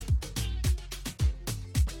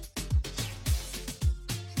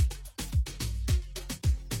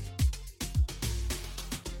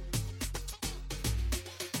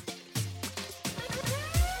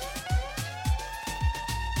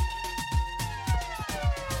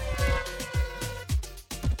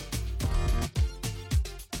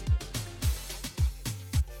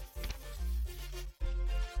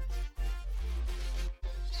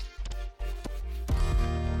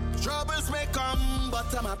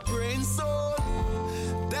but I'm a brain soul.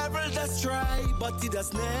 Devil just try, but he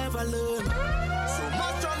does never learn. So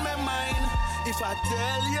much on my mind, if I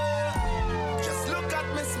tell you, just look at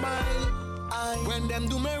me smile. When them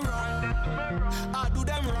do me wrong, I do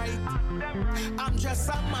them right. I'm just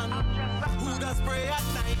a man who does pray at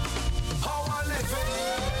night. How I live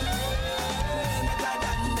better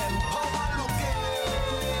than them. How I look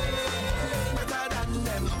better than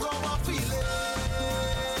them. How I feel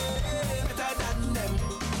better than them.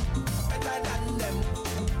 Better than them.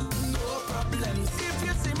 No problems. If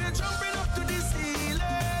you see me jumping up to the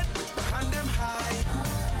ceiling, hand them high.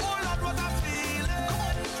 Oh Lord, what I feel.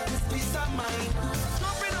 This peace of mind.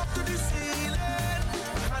 Jumping up to the ceiling,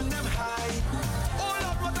 hand them high. Oh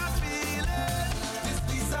Lord, what I feel. This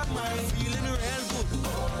peace of mind. Feeling real good.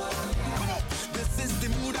 Come on. This is the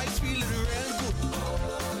mood I feeling real good.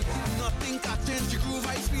 Nothing can change the groove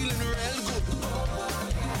I feeling real good.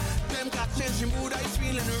 Them can change the mood I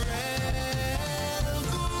feeling real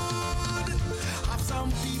good. Have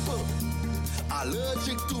some people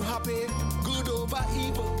allergic to happy, good over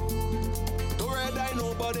evil. Don't red eye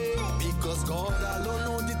nobody, because God alone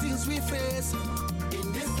know the things we face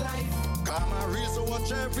in this life. Come and reason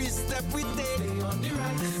watch every step we take. Stay on the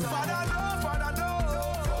right side. Father no.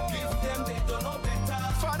 Forgive them, they don't know better.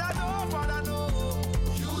 Father no.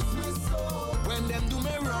 Use me so. When them do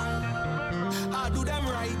me wrong, I do them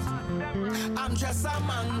right. I'm just a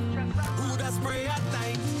man who does pray at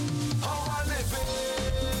night. How I live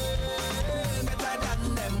better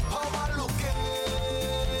than them. How I look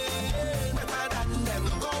better than them.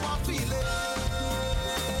 Look how I feel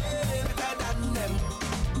better than them.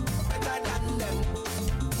 Better than them.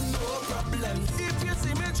 No problem. If you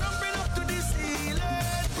see me jumping up to the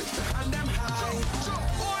ceiling, hand them high.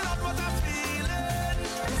 Oh Lord, what I feeling.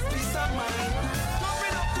 This peace of mind.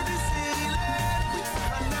 Jumping up to the ceiling,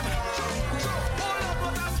 hand them high. Oh Lord,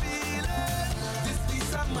 what I feeling. This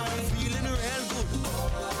peace of mind. Feeling real good.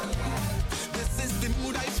 This is the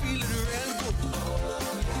mood I feeling real good.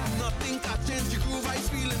 Nothing can change the groove I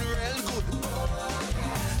feeling real good.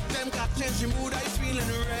 Them can change the mood I feeling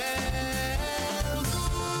real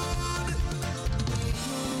good.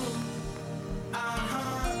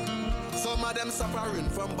 Some of them suffering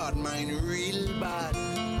from bad mind real bad.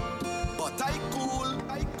 But I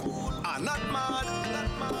cool, I'm not mad.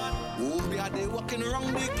 Oh, they are they walking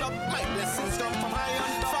around the club. My blessings come from high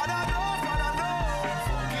and Father no.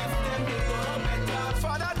 Forgive them, they go better.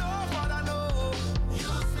 Father no.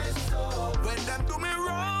 Use me so. When them do me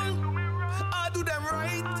wrong, I do them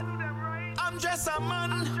right. I'm just a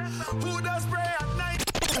man who does pray at night.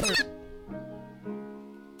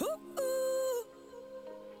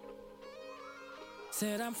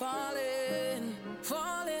 Said I'm falling,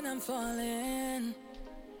 I'm falling.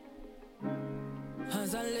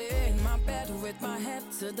 As I lay in my bed with my head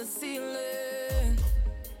to the ceiling.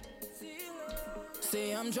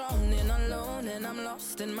 Say I'm drowning alone and I'm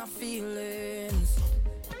lost in my feelings.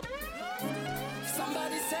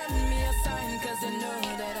 Somebody send me a sign, cause you know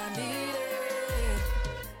that I need it.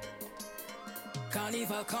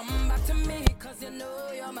 Carnival, come back to me, cause you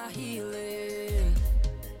know you're my healing.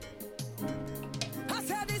 I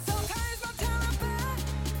said this SOCA is my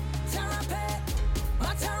therapy,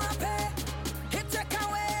 my therapy. It take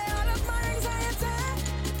away all of my anxiety,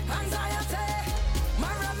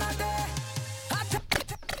 my remedy.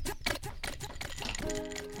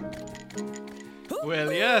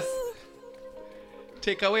 Well, yes.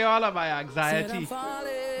 Take away all of my anxiety.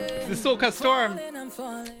 The SOCA Storm.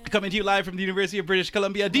 Coming to you live from the University of British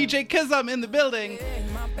Columbia. DJ Kizzum in the building.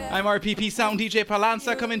 I'm RPP Sound DJ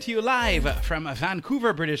Palancer, coming to you live from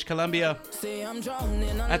Vancouver, British Columbia,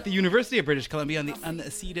 at the University of British Columbia on the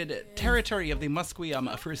unceded territory of the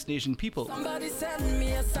Musqueam First Nation people.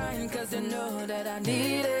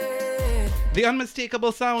 The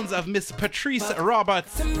unmistakable sounds of Miss Patrice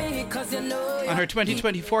Roberts on her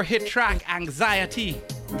 2024 hit track, Anxiety.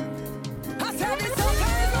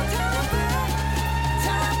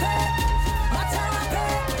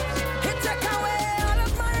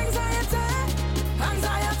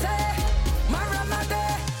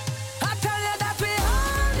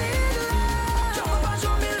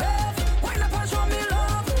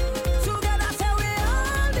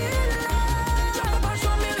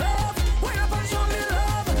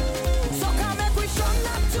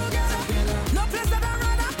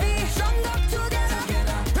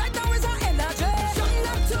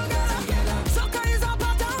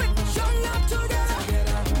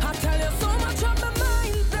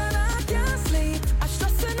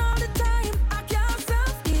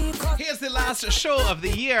 Show of the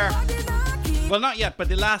year. Well, not yet, but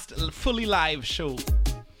the last fully live show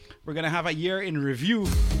We're going to have a year in review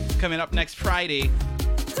coming up next Friday.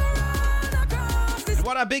 And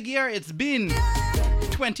what a big year it's been.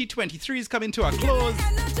 2023 is coming to a close.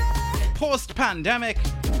 Post-pandemic.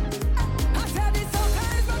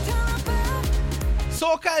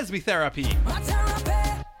 Soca is my therapy. It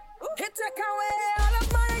take away all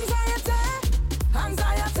of my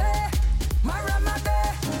anxiety, my remedy.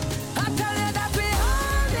 I tell you that we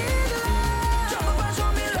all need love. Jump up and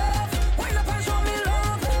show me love, wind up and show me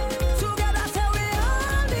love. Together say we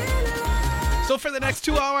all need love. So for the next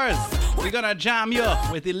 2 hours, we're gonna jam you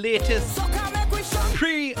with the latest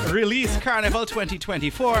pre-release Carnival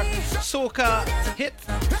 2024 Soca hit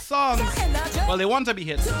songs. Well, they want to be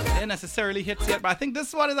hits. They're necessarily hits yet, but I think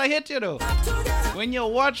this one is a hit, you know. When you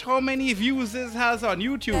watch how many views this has on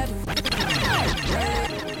YouTube.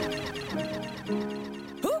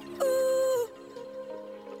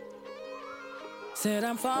 Said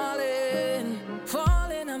I'm falling,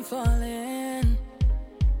 I'm falling.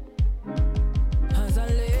 As I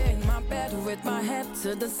lay in my bed with my head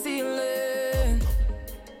to the ceiling.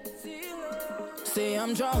 Say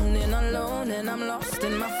I'm drowning alone and I'm lost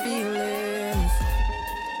in my feelings.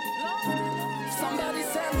 Somebody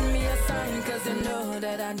send me a sign, cause you know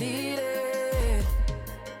that I need it.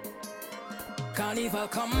 Carnival,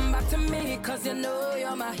 come back to me, cause you know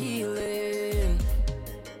you're my healing.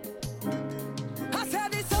 I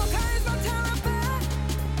said this soca is my therapy,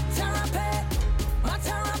 my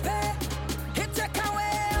therapy. It take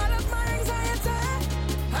away all of my anxiety,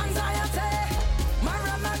 my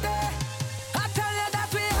remedy. I tell you that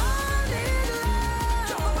we all need love.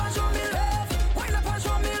 Jump up and show me love, wind up and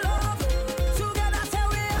show me love. Together say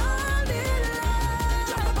we all need love.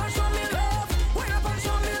 Jump up and show me love, wind up and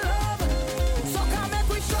show me love. Soca make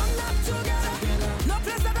we strong up together. No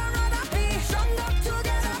place that I'd rather be. Strong up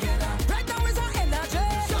together. Right now is our energy.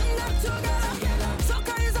 Strong up together.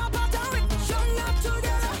 Soca is our part of it. Strong up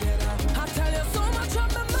together. I tell you so much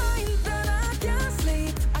on my mind that I can't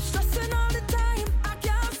sleep. I'm stressing all the time. I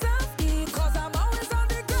can't self-eat, cause I'm always on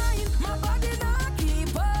the grind. My body not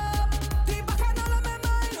keep up. Deep back and all of my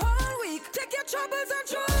mind all week. Take your troubles and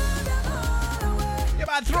throw them all away. Yeah,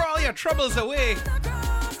 man, throw all your troubles away.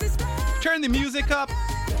 Across this place. Turn the music up.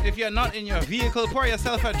 If you're not in your vehicle, pour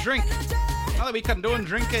yourself a drink. Now that we condone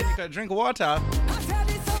drinking, you can drink water. I said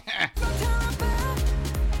it's so therapy.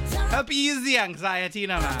 Help ease the anxiety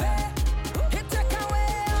now, man. It take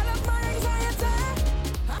away all of my anxiety.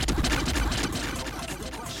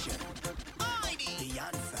 The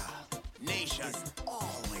answer, nation,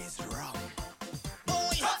 always wrong.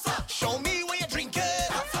 Show me where you're drinking.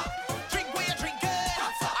 Drink where you're drinking.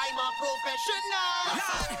 I'm a professional.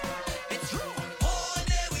 It's true. All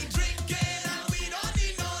day we drinking and we don't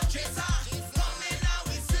need no chaser. Coming out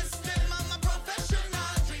with system, I'm a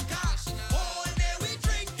professional drinker. All day we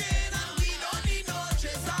drinking and we don't need no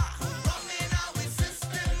chaser. Coming out with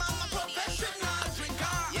system, I'm a professional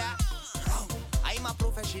drinker. Yeah, I'm a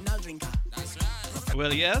professional drinker. That's right.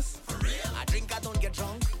 Well, yes. A drinker don't get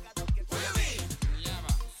drunk. What do you mean?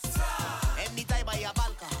 Anytime I have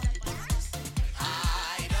alcohol,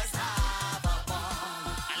 I just have a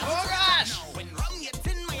ball. Oh, gosh. When rum gets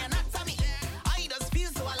in my anatomy, I just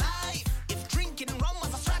feel so alive. If drinking rum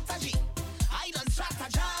was a strategy, I don't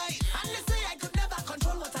strategize. And they say I could never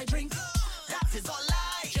control what I drink. That is all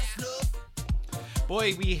I just know.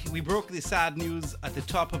 Boy, we broke the sad news at the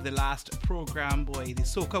top of the last program. Boy, the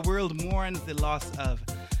soca world mourns the loss of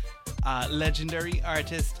legendary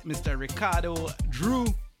artist Mr. Ricardo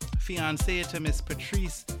Drew, fiancé to Miss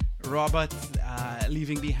Patrice Roberts,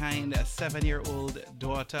 leaving behind a 7-year-old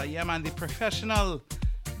daughter. Yeah, man, the professional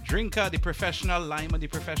drinker, the professional lima, the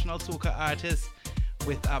professional soca artist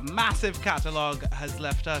with a massive catalog has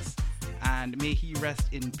left us, and may he rest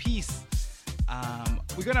in peace.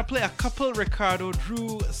 We're gonna play a couple Ricardo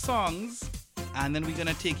Drew songs, and then we're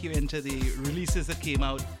gonna take you into the releases that came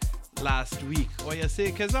out last week. What you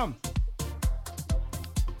say, Kizzum?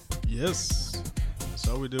 Yes, that's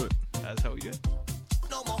how we do it. That's how we do it.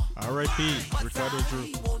 No more. R.I.P. Ricardo Drew.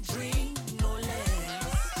 I won't drink no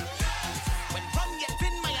less. When rum gets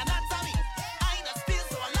in my anatomy, I just feel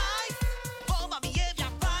so alive. For my behavior,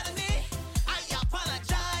 pardon me, I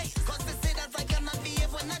apologize. Cause they say that I cannot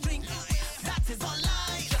behave when I drink. That is all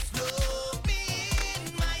I just look me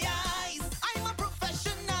in my eyes. I'm a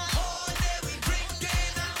professional. All day we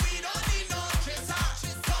drinking and we don't need no chaser.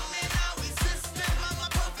 Coming out with system, I'm a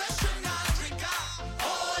professional drinker.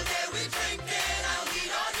 All day we drinking and we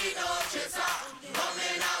don't need no chaser.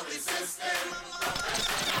 Coming out with system.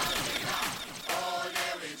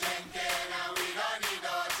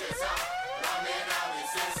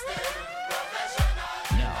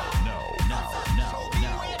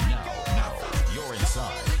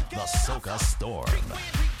 the Soca Storm.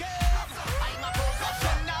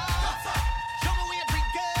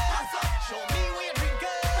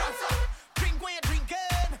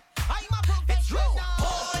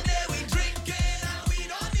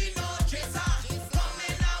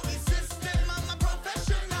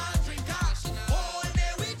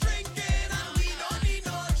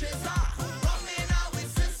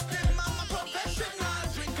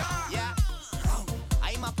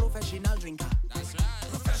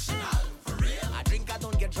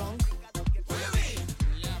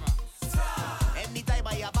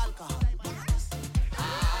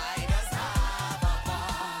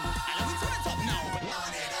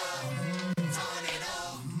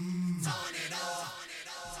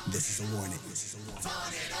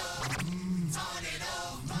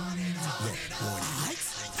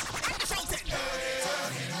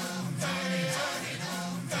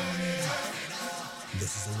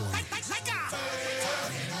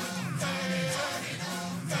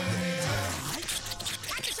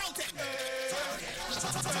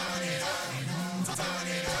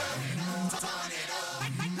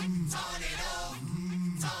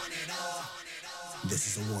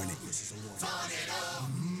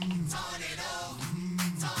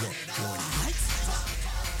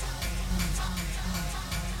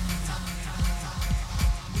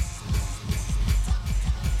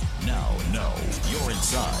 Now, you're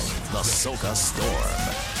inside the Soca Storm.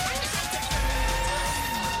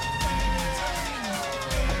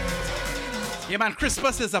 Yeah, man,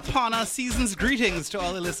 Christmas is upon us. Season's greetings to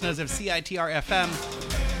all the listeners of CITR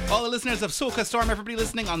FM, all the listeners of Soca Storm, everybody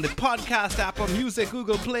listening on the podcast, Apple Music,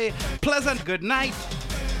 Google Play. Pleasant good night.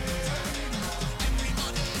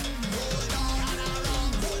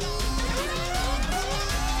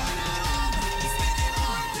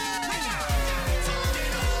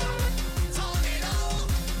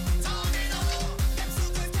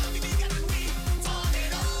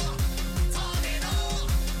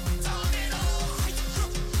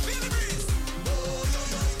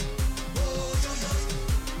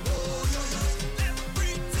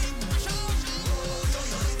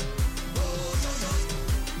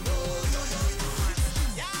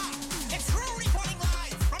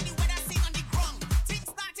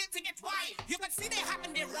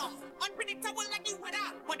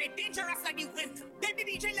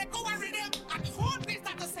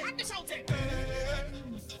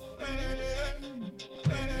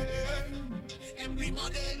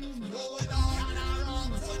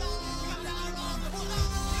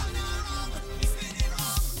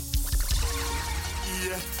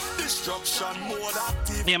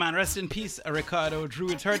 Yeah, man, rest in peace, Ricardo Drew.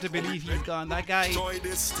 It's hard to believe he's gone. That guy, he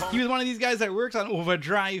was one of these guys that worked on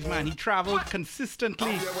overdrive, man. He traveled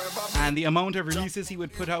consistently, and the amount of releases he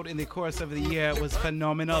would put out in the course of the year was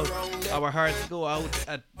phenomenal. Our hearts go out,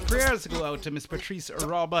 prayers go out to Miss Patrice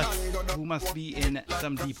Roberts, who must be in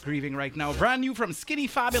some deep grieving right now. Brand new from Skinny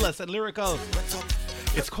Fabulous and Lyrical.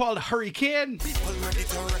 It's called Hurricane.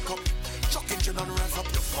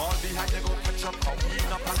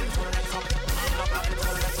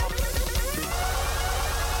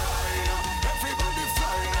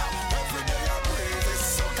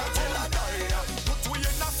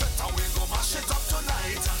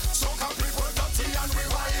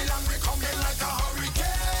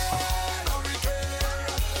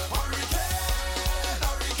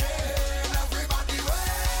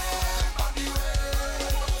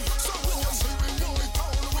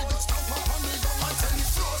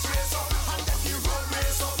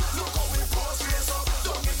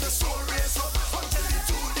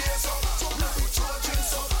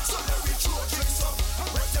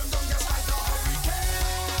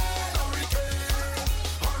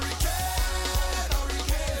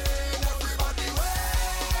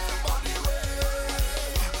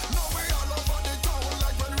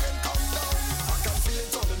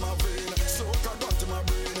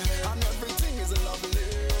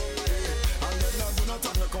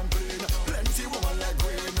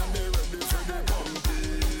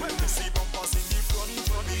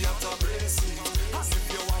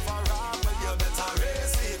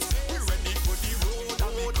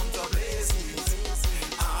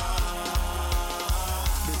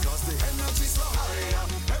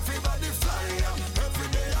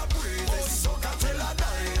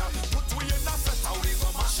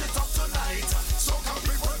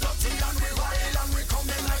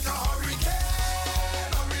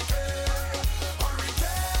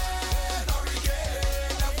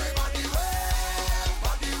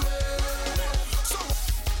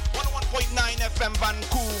 FM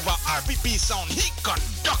Vancouver, RPP sound, he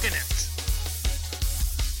conducting it.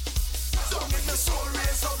 Don't make the soul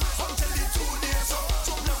raise up until the 2 days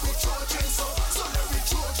up.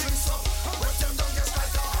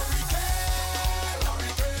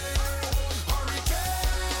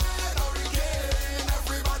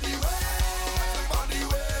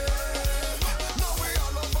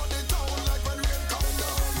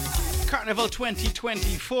 Carnival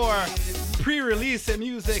 2024 pre-release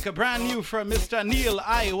music, a brand new from Mr. Neil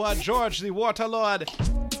Iowa George the Waterlord.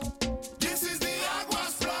 This is the Aqua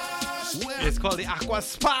Splash. It's called the Aqua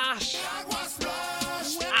Splash. Aqua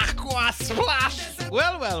Splash. Aqua Splash.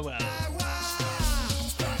 Well.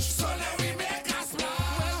 So now we make a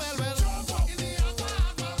splash. Jump up in the aqua,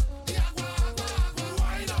 the aqua,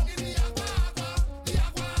 wind up in the aqua, the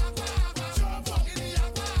aqua, jump up in the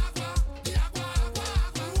aqua, the aqua,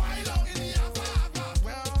 wind up in the aqua.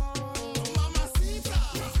 Mamacita,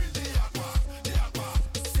 the aqua,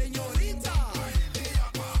 señorita,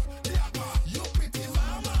 the aqua, you pretty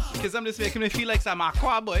mama. Because I'm just making me feel like some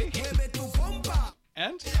aqua boy. Mueve tu pompa.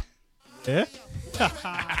 And Eh? aqua.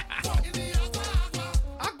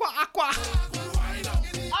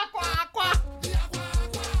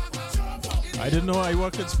 I didn't know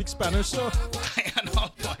Iowa could speak Spanish, so. I know,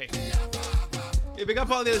 boy. Hey, big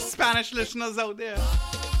up all the Spanish listeners out there.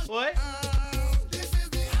 Boy.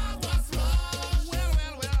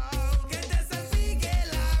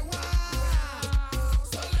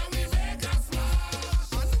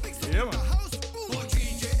 Yeah, man.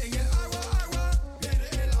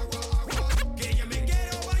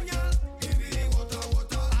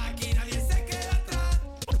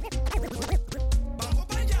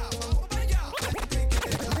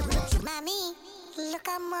 Mommy, look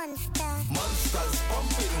a monster. Monsters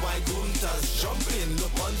pumping, why Gunters jumping?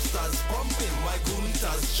 Look, monsters pumping, why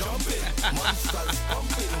Gunters jumping? Monsters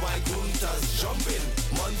pumping, why Gunters jumping?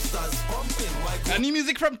 Monsters pumping, why Gunters. New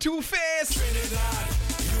music from Two-Face. Trinidad,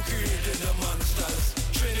 you created the monsters.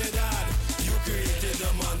 Trinidad, you created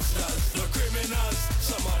the monsters. The criminals,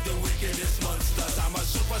 some of the wickedest monsters. I'm a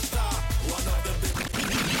superstar, one of the big.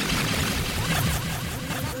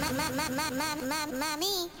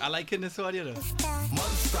 Mommy, I like in this one, you know.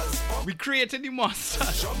 Monsters pumping, We created the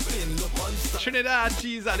monsters. jumping, look, monsters Trinidad,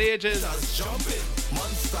 G's and ages. jumping.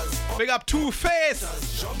 Monsters pumping, Big up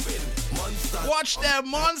Two-Face. jumping. Monsters Watch them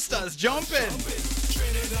monsters jumping.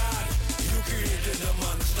 Trinidad, you created the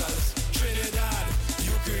monsters. Trinidad,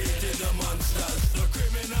 you created the monsters. The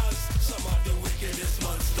criminals, some of the wickedest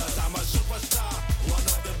monsters. I'm a superstar, one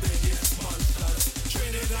of the biggest monsters.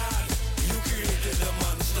 Trinidad, you created the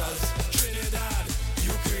monsters. Trinidad,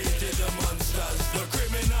 you created the monsters. The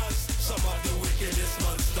criminals, some of the wickedest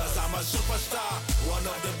monsters. I'm a superstar, one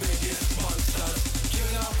of the biggest monsters.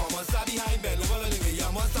 Killing off a monster behind bed, level of me, a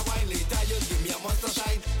monster wine later, you give me a monster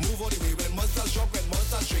shine. Move all the way when monsters drop, when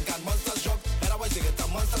monsters drink and monsters drop. Otherwise they get a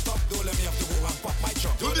monster top, don't let me have to go and pop my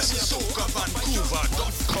truck. Yo, this is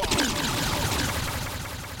SocaVancouver.com.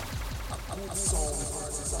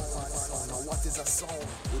 What is a song?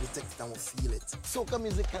 We detect it and we feel it. Soca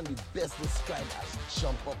music can be best described as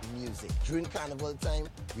jump up music. During carnival time,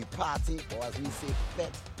 we party, or as we say,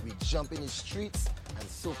 fet, we jump in the streets, and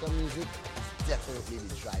soca music is definitely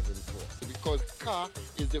the driving force. Because ka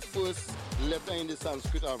is the first letter in the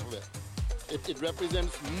Sanskrit alphabet. It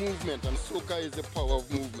represents movement, and soca is the power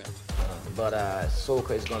of movement. But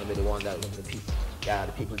soca is going to be the one that will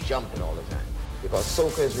the people jumping all the time. Because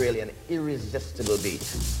soca is really an irresistible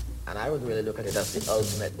beat. And I would really look at it as the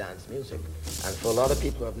ultimate dance music. And for a lot of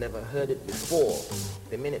people who have never heard it before,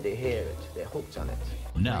 the minute they hear it, they're hooked on it.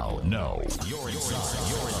 Now, you're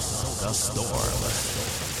inside the Soca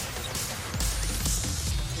Storm.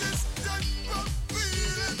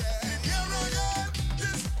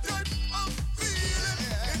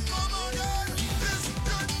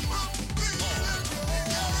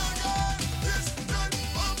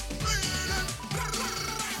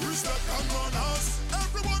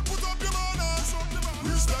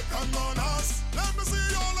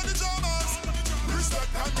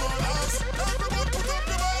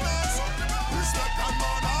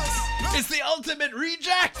 It's the ultimate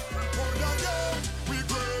reject.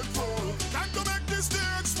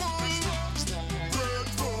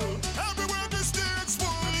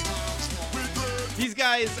 These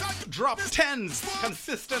guys drop tens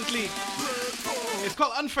consistently. It's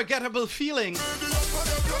called Unforgettable Feeling.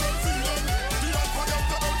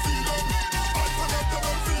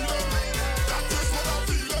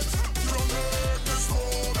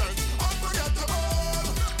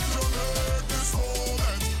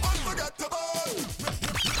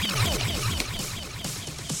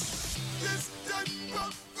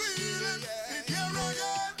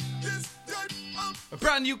 A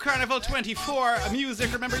brand new Carnival 24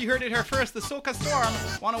 music. Remember, you heard it here first. The Soca Storm,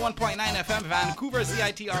 101.9 FM, Vancouver,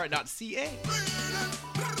 CITR.ca.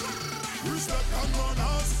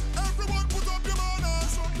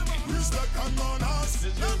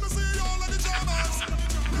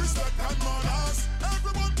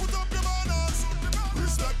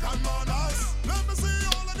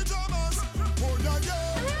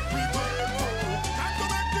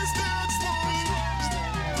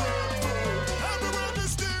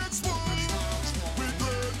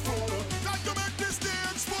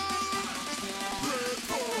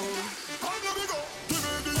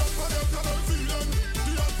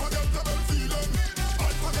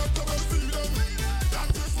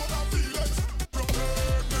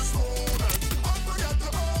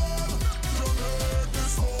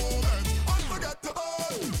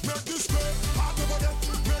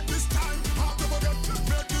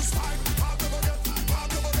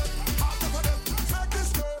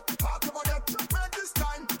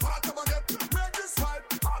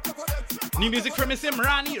 New music from Miss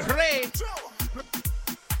Imrani Ray.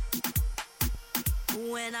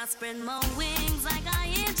 When I spread my wings like I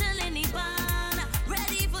angel in the barn,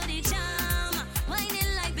 ready for the charm,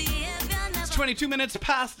 whining like behavior. It's 22 minutes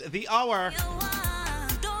past the hour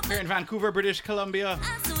here in Vancouver, British Columbia.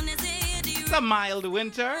 It's a mild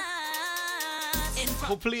winter.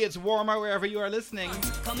 Hopefully it's warmer wherever you are listening.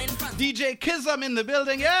 DJ Kizzum in the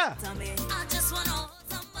building, yeah. I just wanna hold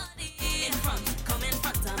somebody in front, come in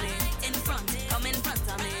front of me, in front, come in front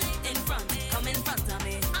of me, in front, come in front of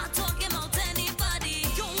me. I talk about anybody,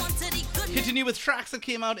 you want to the good. Hitting you with tracks that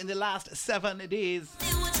came out in the last 7 days.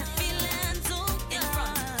 What you feeling so in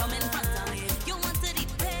front, come in front of me. You want to the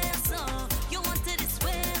peso, you want to the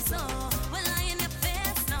sweso. Well, I in your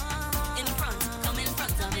face now, in front, come in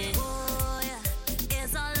front of me. Oh yeah,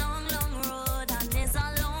 it's a long, long road and it's a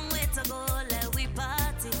long way to go. Let we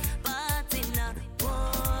party, party now.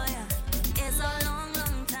 Oh yeah, it's a long,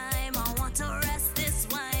 long time. I want to rest this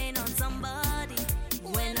wine on somebody.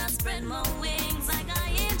 When I spread my wings like I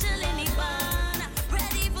angel in the barn,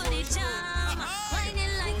 ready for the charm,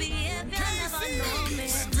 whining like behavior never know me.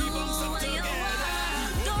 Do what you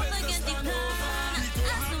want, don't forget the plan.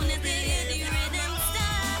 As soon as they hear the rhythm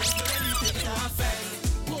start,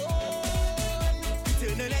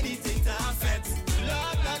 Turn anything to affect.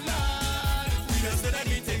 Lord, Lord, Lord. We just turn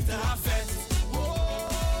anything to affect.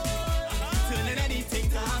 Turn anything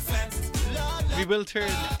to affect. Lord, Lord. We will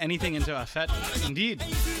turn anything into a fete. Indeed.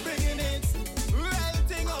 Bringing it,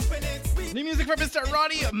 writing up in it. New music from Mr.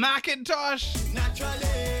 Roddy McIntosh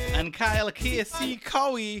Naturally. and Kyle KC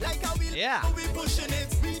Cowie. Like how we, Yeah. how we pushing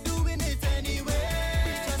it, we doing it anyway.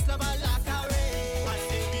 We just have a lot of rain. I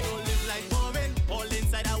think we don't live like boring. All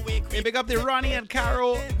inside our wake. We pick up the Ronnie and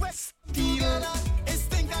Caro Steel It's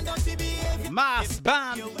think and dirty behavior. Mass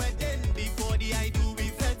Band. Your wedding before the I do we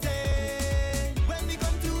fete. When we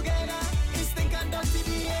come together, it's think and dirty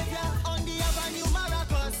behavior. On the avenue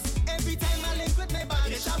Maracas. Every time I link with my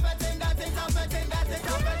band, it's up and that, it's up and that, it's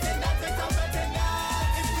up and that, it's up and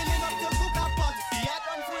that. It's filling up the cook up pot. Yeah,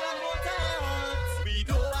 drum full of motels. We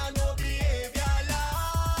don't want no behavior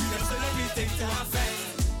law. We just turn everything to affect.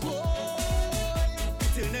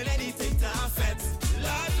 Turn anything to affect.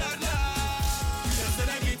 La la la. We just turn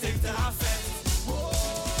everything to affect.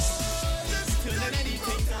 Turn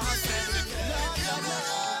anything to affect. La la la.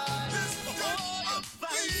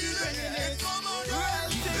 Vibes bringing it.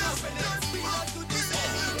 Writing up in it. We have to do it.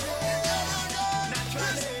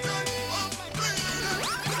 Naturally.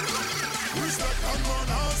 Respect and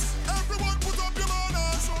manners. Everyone put up your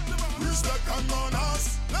manners. Respect and manners.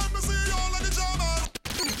 Let me see all of the jammers.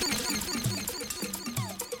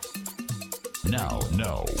 Now,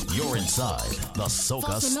 no, you're inside the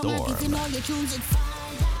Soca Storm. All your tunes in fire.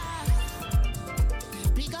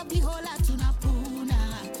 Big up the whole lot to Napuna.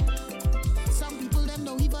 Some people them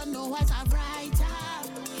don't even know what's a writer.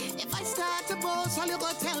 If I start to boast, all you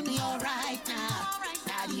go tell me alright now.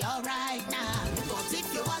 Daddy, alright now. But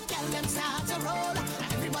if you want tell them start to roll,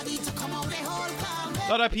 everybody to come out the whole come. A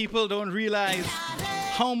lot of people don't realize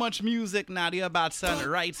how much music Nadia Batson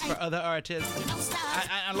writes for other artists.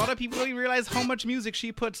 And a lot of people don't even realize how much music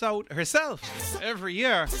she puts out herself every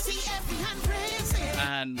year.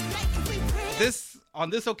 And on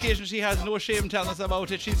this occasion, she has no shame telling us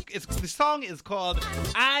about it. The song is called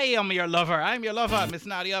I Am Your Lover. I'm Your Lover, Miss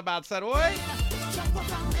Nadia Batson. Oi!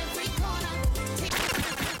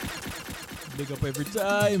 Big up every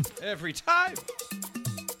time. Every time.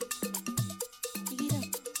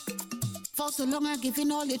 For so long, I'm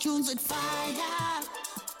giving all your tunes with fire.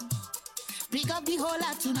 Big up the whole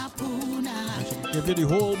lot to Napuna. Give you the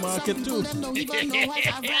whole market Some too. people them don't even know what's a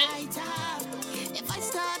writer. If I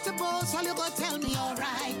start to boast, all you go tell me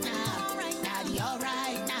alright now. Daddy,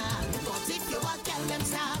 alright now. But if you want tell them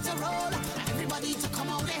start to roll, everybody to come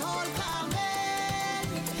out the whole come.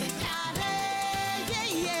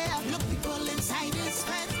 Yeah. Look, people inside this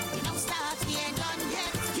fed. We don't start, we ain't done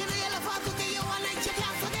yet. You know you're about to get you one night you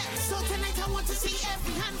can't forget. So tonight I want to see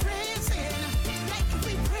every hand praising, like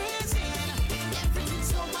we praising. Everything's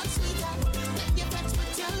so much sweeter. Let your friends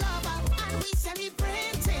put your love up and we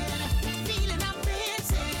celebrating. Feeling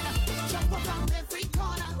amazing. Jump around every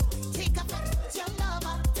corner. Take a pet, put your love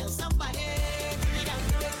up. Tell somebody.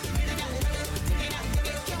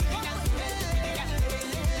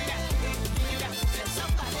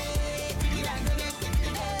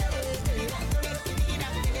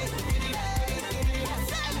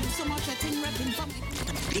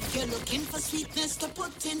 If you're looking for sweetness to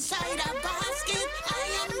put inside a basket, I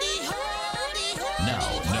am the holy. Now,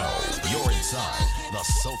 you're inside the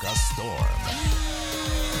Soca Storm.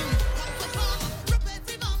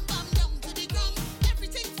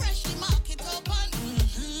 Everything freshly market.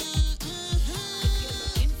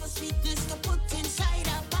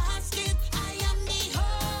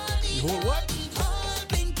 whole what?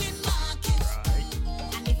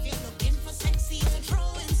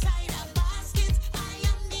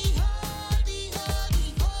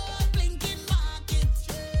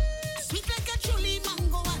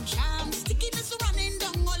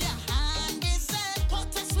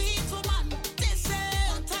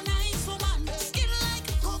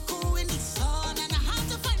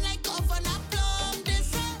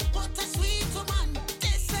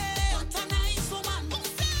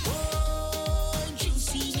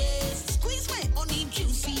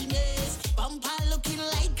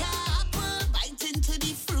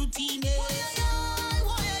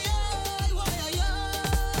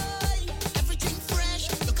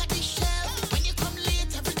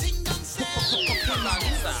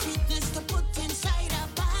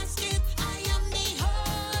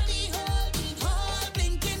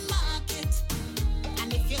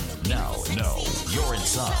 You're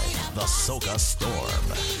inside the SOCA Storm.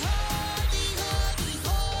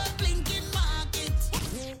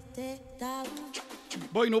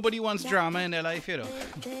 Boy, nobody wants drama in their life, you know.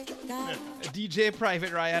 DJ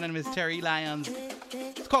Private Ryan and Miss Terry Lyons.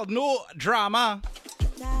 It's called No Drama.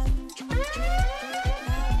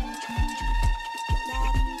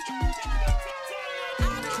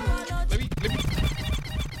 Let me.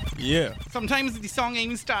 Yeah. Sometimes the song ain't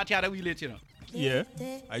even start yet, we let you know. Yeah.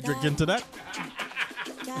 I drink into that.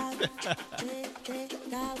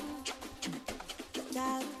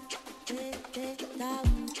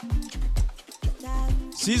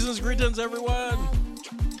 Season's greetings, everyone.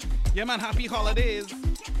 Yeah, man, happy holidays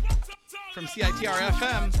from CITR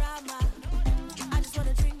FM.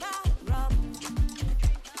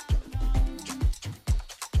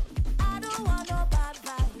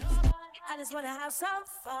 I just wanna have some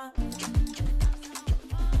fun.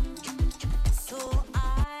 So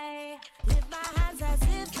I lift my hands as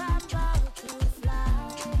if I'm about to fly.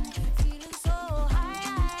 Feeling so high.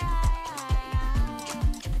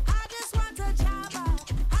 I just want to jump up.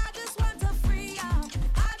 I just want to free up.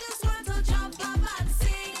 I just want to jump up and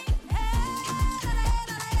sing.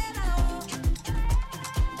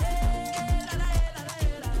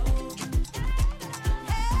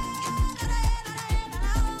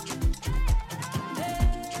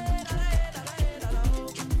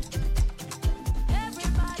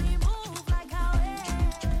 Everybody move like how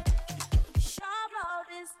it. Sharp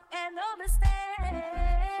notice and no mistake.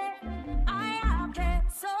 I am been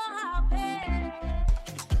so happy.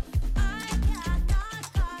 I cannot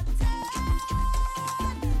contain.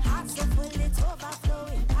 Hearts so full, it's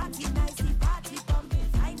overflowing. Party nicely, party bumping.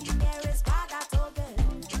 Finding there is part that open.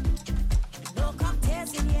 No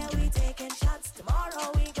cocktails in here, we taking shots.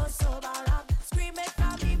 Tomorrow we go sober up. Screaming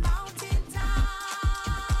from the mountain top.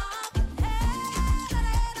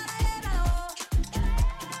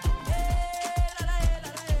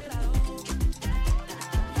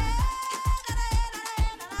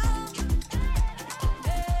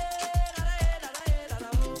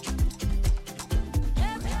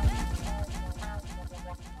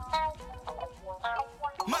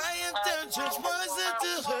 My intentions wasn't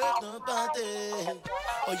to hurt nobody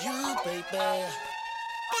or you, baby.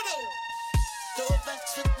 But don't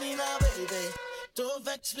vex with me now, baby. Don't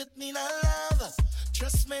vex with me now, love.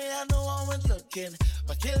 Trust me, I know I was looking,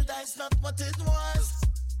 but Kilda's not what it was.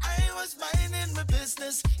 I was minding my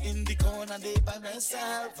business in the corner day by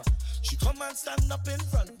myself. She come and stand up in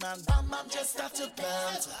front, man. Bam, bam, just start to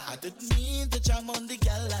plant. I didn't mean to jam on the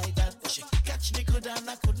girl like that, but she catch me good and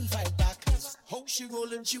I couldn't fight back. How she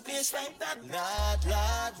rollin', she waist like that. Lord,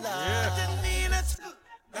 Lord, Lord. I didn't mean it.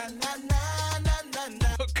 Na na na na na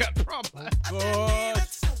na. Got problem. I didn't mean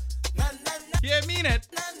it. Na na na. Yeah, mean it.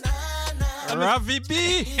 Na na na. Ravi B.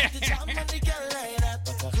 Need to jam on the girl like that,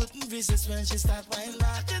 but I couldn't resist when she start whining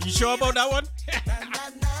back. You sure about that one? Na na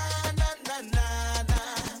na na na na na.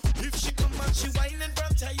 If she come and she whine in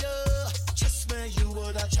front of you, trust me, you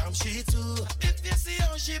would have jam she too. If you see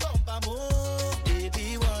how she bump a move,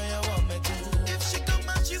 baby, what you want me to? If she come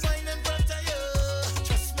and she whine in front of you,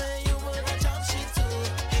 trust me, you would have jam she too.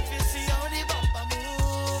 If you see how the bump a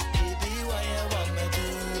move, baby, what you want me to?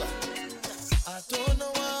 I don't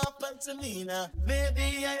know what happened to me now.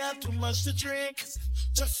 Maybe I had too much to drink.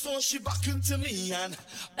 Just so she back into me and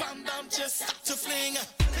bam bam just start to fling.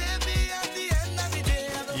 Maybe at the end of the day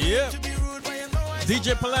I don't Yeah. want to be rude, but you know I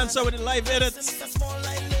DJ Palancer with the live edits. since a small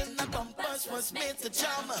island, the bumpers was made to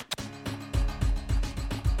jam.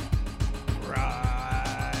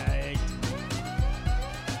 Right.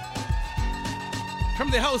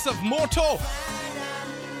 From the house of Moto.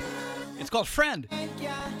 It's called Friend.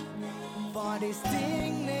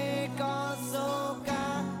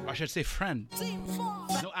 I should say friend.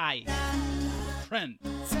 No, I. Friend.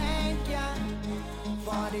 Thank ya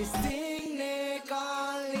for this thing they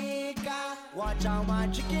call liquor. Watch out my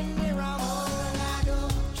chicken me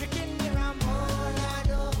ramolado, chicken me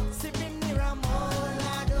ramolado, sipping me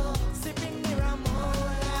ramolado, sipping me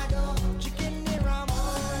ramolado, chicken me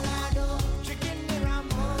ramolado, chicken me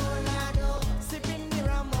ramolado, sipping me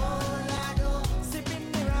ramolado,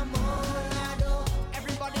 sipping me ramolado.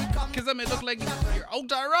 Everybody come. Kizzum, it look like you're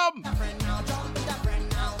out of rum.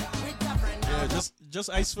 Yeah, just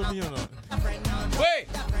ice for me, you know. Wait.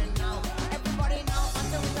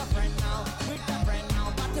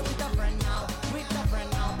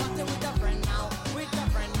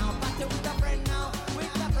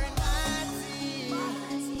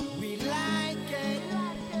 We like it.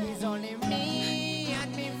 It's only me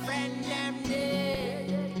and me friend them there.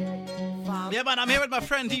 Yeah, man, I'm here with my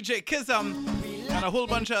friend DJ Kizzum and a whole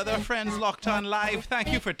bunch of other friends locked on live.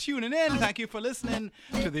 Thank you for tuning in. Thank you for listening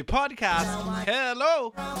to the podcast.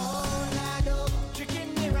 Hello.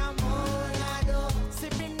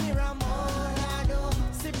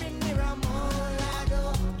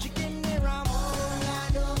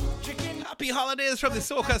 Happy holidays from the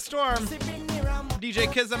Soca Storm. DJ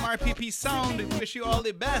Kizzum, RPP Sound. We wish you all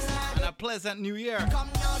the best and a pleasant new year.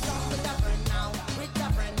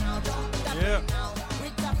 Yeah.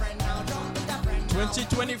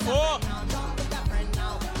 2024.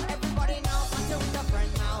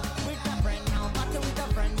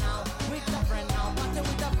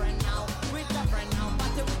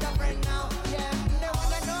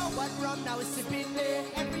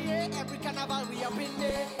 Every year, every carnival we up in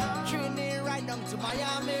there. Trinity right down to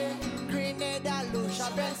Miami. Grenada,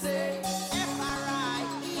 Lucia, Benson.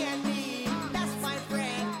 F-R-I-E-N-D. That's my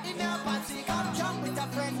friend. In your party, come jump with a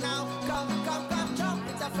friend now. Come, jump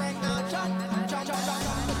with a friend now. Jump with a friend.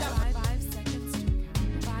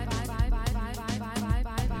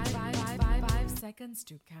 5 seconds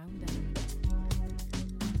to count down.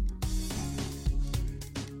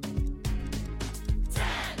 10,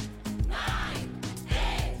 9, 8,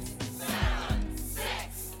 7,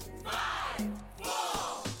 6, 5,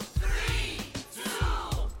 4, 3, 2,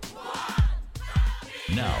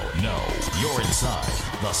 1. Now, you're inside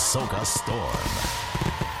the Soca Storm.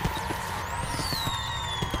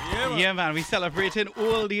 Yeah, man, we celebrating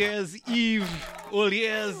Old Year's Eve. Old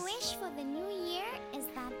Year's. Wish for the new year is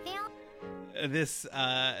that they'll This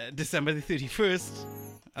December the 31st,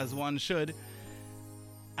 as one should,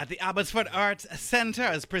 at the Abbotsford Arts Centre,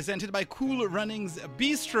 as presented by Cool Runnings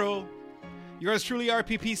Bistro. Yours truly,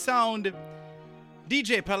 RPP Sound,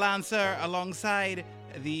 DJ Palancer, alongside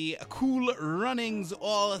the Cool Runnings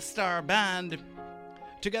All-Star Band,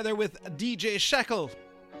 together with DJ Shekel,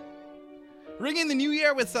 ringing the new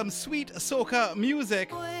year with some sweet soca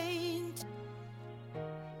music.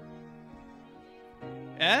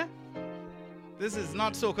 Eh? This is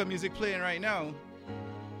not soca music playing right now.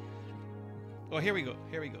 Oh, here we go.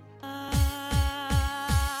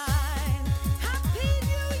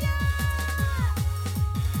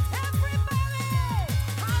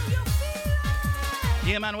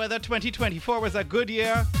 Yeah, man, whether 2024 was a good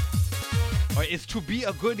year or is to be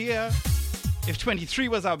a good year, if 23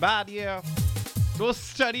 was a bad year, don't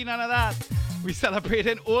study none of that. We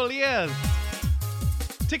celebrating all years.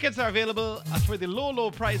 Tickets are available for the low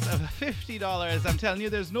price of $50. I'm telling you,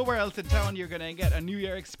 there's nowhere else in town you're going to get a New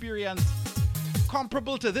Year experience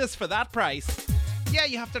comparable to this for that price. Yeah,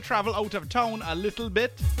 you have to travel out of town a little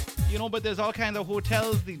bit, but there's all kinds of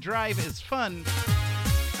hotels. The drive is fun.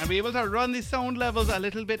 And we're able to run the sound levels a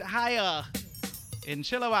little bit higher in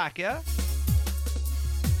Chilliwack, yeah?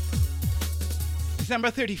 December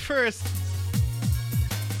 31st,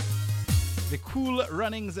 the Cool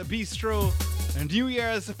Runnings Bistro New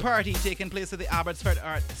Year's party taking place at the Abbotsford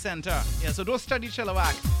Art Centre. Yeah, so don't study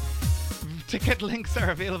Chilliwack. Ticket links are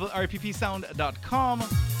available at rppsound.com.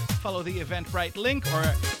 Follow the Eventbrite link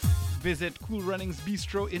or visit Cool Runnings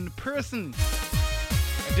Bistro in person.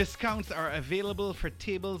 Discounts are available for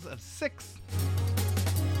tables of 6.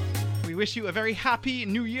 We wish you a very happy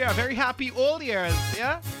new year, a very happy old years,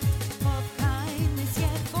 yeah?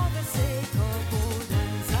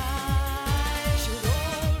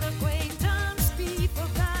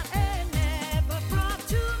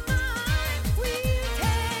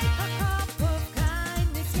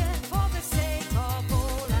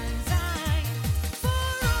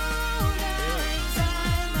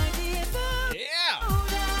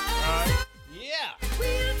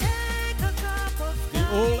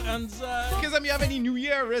 Kizzum, you have any New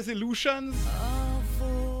Year resolutions?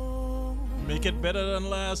 Make it better than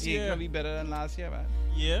last year. Yeah, it can be better than last year, man.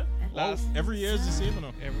 Yeah. Every year is the same, you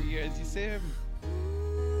know. Every year is the same.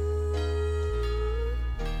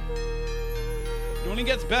 It only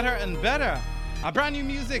gets better and better. A brand new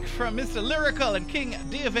music from Mr. Lyrical and King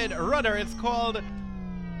David Rudder. It's called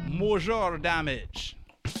Major Damage.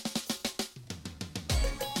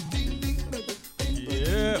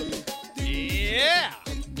 Yeah. Yeah.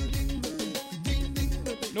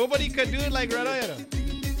 Nobody could do it like Rudder, you know.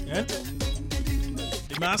 Yeah.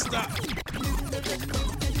 The master.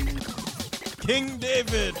 King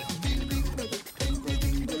David.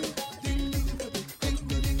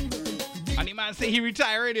 And the man say he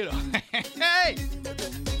retired, you know. Hey!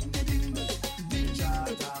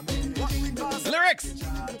 Lyrics!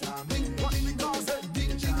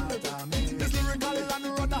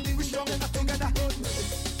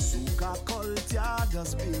 Soca culture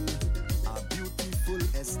just build a beautiful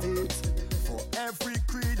estate for every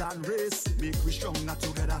creed and race. Make we stronger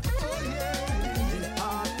together. Oh yeah. The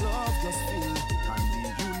heart love just feel and the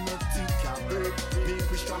unity can break.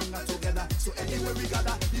 Make we stronger together. So anywhere we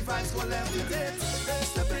gather, the vibes will levitate.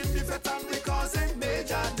 Step in the veteran, we causing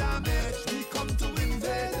major damage. We come to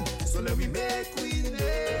invade, so let we make we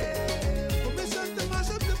name. Permission to mash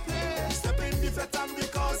up the place. Step in the veteran, we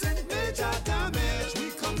causing major damage. We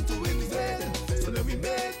come to invade, so let we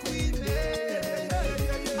make we name.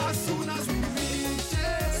 As soon as we reach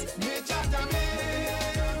it, major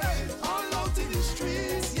damage. All out in the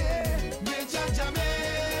streets, yeah, major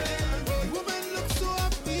damage. Women look so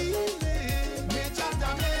appealing, major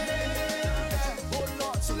damage. Oh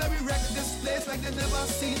Lord, so let me wreck this place like they never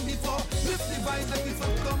seen before. Lift the vibes like we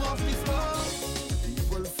have come off before.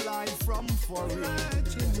 People fly from foreign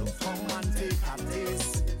to come and take a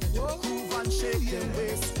taste. Groove and shake their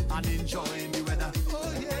waist and enjoy the weather.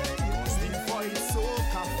 Oh yeah, cause the voice so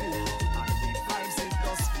full and the vibes it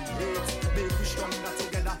does create. Make we stronger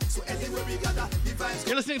together. So anywhere we gather, the vibes.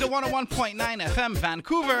 You're listening to 101.9 FM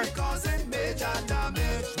Vancouver.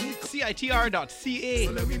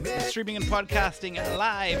 CITR.ca. Streaming and podcasting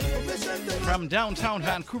live from downtown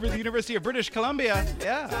Vancouver, the University of British Columbia.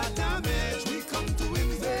 Yeah.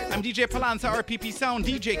 I'm DJ Palancer, RPP Sound.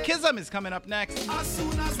 DJ Kizzum is coming up next.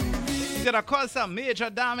 He's gonna cause some major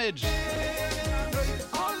damage.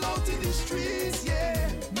 All out in the streets, yeah,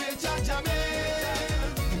 major damage.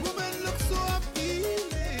 Women look so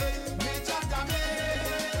appealing, major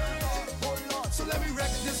damage. Oh Lord, so let me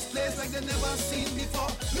wreck this place like they never seen before.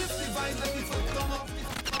 Lift the vibes like we have come up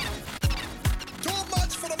before. Too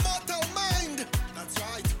much for the mortal mind. That's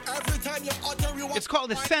right. Every time you utter, you It's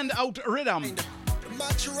called the Send Out Rhythm.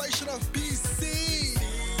 maturation of BC.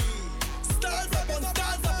 Styles upon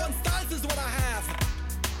styles is what I have.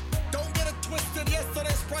 Don't get it twisted.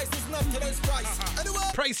 Yesterday's price is not today's price. Anyway,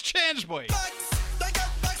 Price change, boy. they get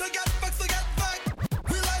facts, they get facts, they get facts.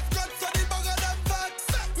 We life got so the bugger than facts.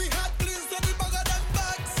 We had please so the bugger than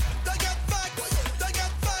facts. They get facts, they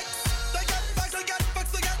get facts, they get facts, they get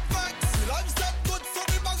facts, they get facts. We life set good so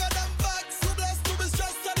the bugger than facts. You blessed to be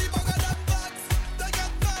stressed so the bugger than facts. They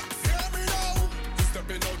get facts, hear me now. We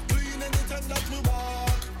stepping out clean anytime that we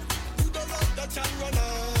walk. Who don't love that can run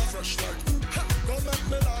off? Fresh like don't make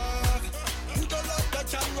me laugh. Who don't love that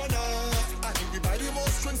can run off? And we buy the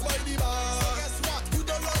most strings by the bar. Guess what? Who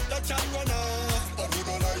don't love that can run off? But who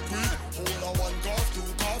don't like we? Hold on, one cough, two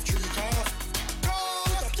cough, three cough.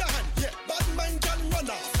 Cough up your hand, yeah, bad man can run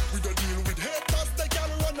off. We don't deal with haters, they can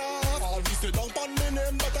run off. All who say don't ban me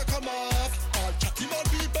name better come off. All chatty mouth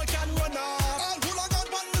people can run off. All who log on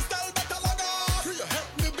ban me style better log off. You help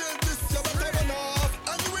me build this, you better run off.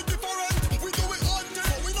 And do it different, we do it on so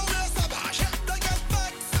we know we're savage. They get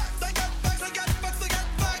facts, they get facts, they get facts, they get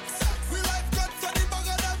facts. We life got so the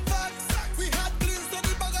bugger than facts. We had please so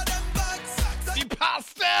the bugger than facts. The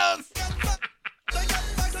pastels!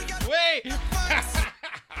 Wait!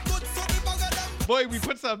 Boy, we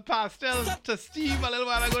put some pastels to Steve a little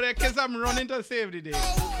while ago there because I'm running to save the day.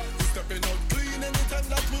 Stepping out clean anytime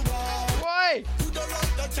that we walk. Why? Who don't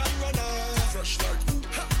love that can run off? Fresh like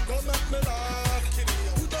don't make me laugh.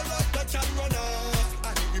 Who don't love that can run off?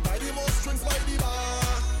 And we buy the most strings by the bar.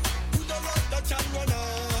 Who don't love that can run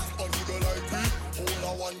off? Or who don't like we? Hold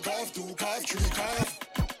on, one cough, two cough, three cough.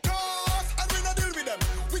 Cough, and we not deal with them.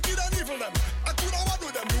 Wicked and evil them. I could not want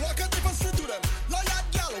with them. We walk a different street to them. Lion,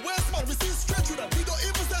 gal, waste man, we see straight to them. We don't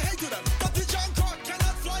even say hey to them. But the John Croc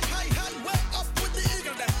cannot fly high, way up with the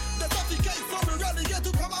eagle them. That's not the case, so we really get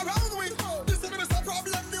to come around with. This is the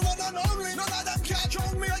problem, the one and only. None of them can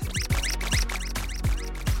drown me.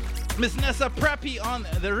 Miss Nessa Preppy on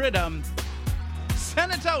the rhythm.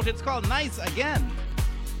 Send it out. It's called Nice Again.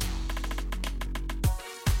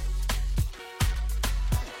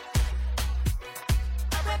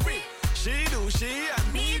 She do she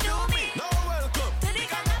and me do me. Now welcome to the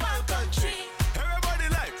Carnival country. Everybody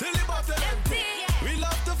like till the bottle empty. We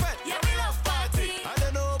love to fet, yeah we love party.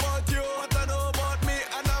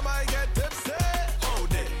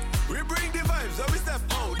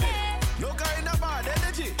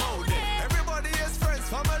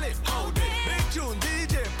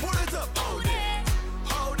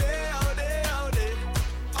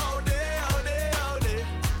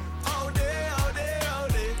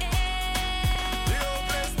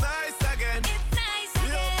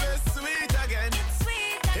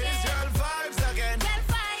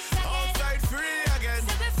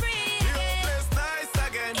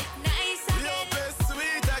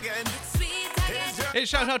 Big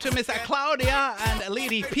shout out to Miss Claudia and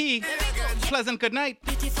Lady P. Pleasant good night.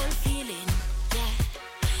 Beautiful feeling, yeah.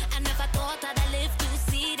 I never thought that I'd live to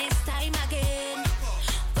see this time again.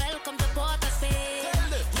 Welcome to Port of Spain.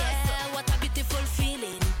 Yeah, what a beautiful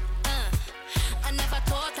feeling. I never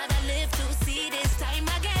thought that I'd live to see this time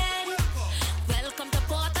again. Welcome to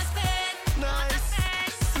Port of Spain. Nice,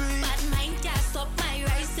 sweet. But mine can't stop my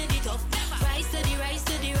rise to the top. Rise to the rise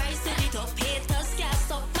to the rise to the top. Haters can't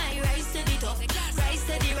stop my rise to the top. Rise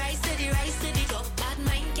to the rise to the rise to the top. But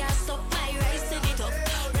mine can't stop my rise to the top.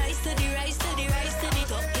 Rise to the rise to the rise to the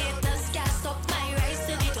top. Haters can't stop my rise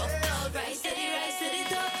to the top. Rise to the rise to the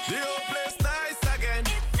top. The whole place nice again.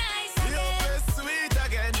 It's nice The again. whole place sweet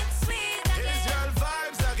again. It's sweet again. It's your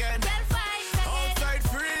vibes again. Well vibes again. Outside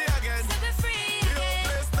free again. So be free The whole again.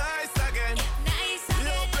 place nice again. It's nice The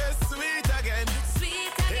whole again. place sweet again. It's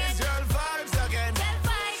sweet again. It's your vibes again. Well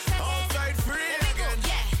vibes again. Outside free again.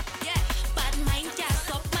 Yeah, yeah. But mine can't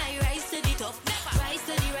stop my rise to the top. Rise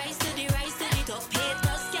to the rise to the rise to the top.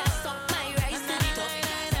 Haters can't stop my rise to the top.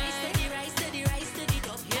 Rise to the rise to the rise to the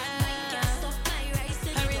top. Mine can't stop my rise to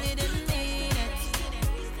the top. I really didn't mean it.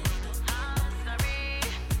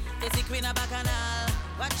 It's the Queen of Bacchanal.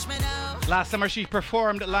 Watch me now. Last summer she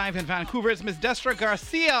performed live in Vancouver's Miss Destra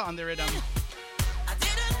Garcia on the rhythm. I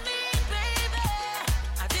didn't mean, baby.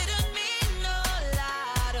 I didn't mean no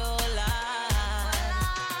lie, oh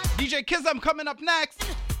lie. DJ Kizzum coming up next.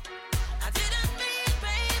 I didn't mean,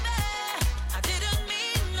 baby. I didn't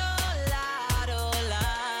mean no lie, oh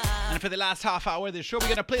lie. And for the last half hour of the show, we're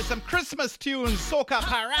going to play some Christmas tunes. Soca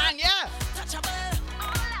Parang, yeah. Touchable.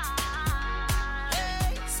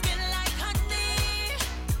 Hey, spin like honey.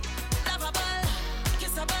 Lovable,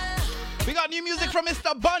 kissable. We got new music from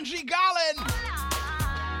Mr. Bungie Garland.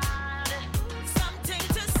 Something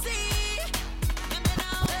to see. Give me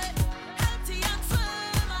now. Healthy and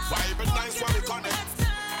firm. Vibe it nice when we connect.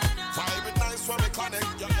 Vibe it nice when we connect.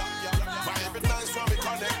 Vibe it nice when we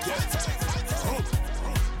connect.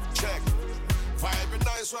 Check. Vibe it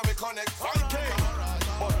nice when we connect. Okay.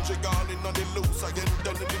 Bungie gone in on the loose again,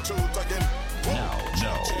 then in the truth again. Now,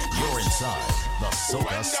 you're inside the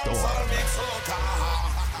Soca Store.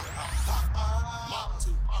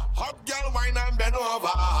 Hot girl wine and bend over.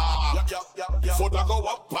 Foot a go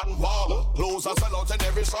up and wall. Clothes a sell out in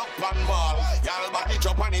every shop and mall. Girl body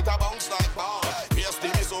jump and it a bounce like ball. Pierce the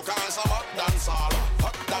soca and some hot dance all.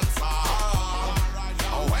 Hot dance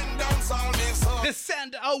all. When dance all makes up. The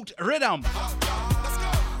Send Out Rhythm.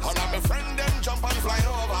 And my friend them jump and fly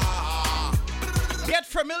over. Get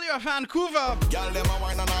familiar, Vancouver. Girl them a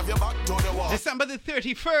wine and have your back to the wall. December the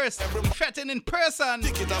 31st. We fetting in person.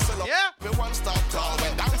 Yeah. We one stop tall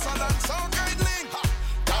when dance all and so guiding.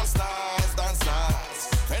 Dance nice, dance nice.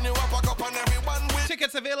 Anyone pack up and everyone will.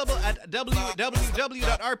 Tickets available at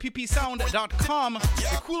www.rppsound.com.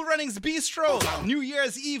 The Cool Runnings Bistro New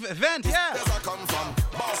Year's Eve event. Yeah. I come from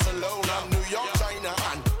Barcelona, New York, China,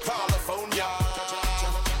 and California.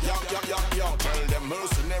 Yo, tell them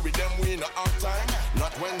mercenary, them we in a hard time.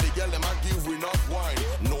 Not when the girl them a give we enough wine.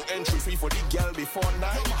 No entry fee for the girl before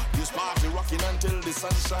 9. This party rocking until the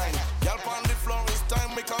sunshine. Girl on the floor, it's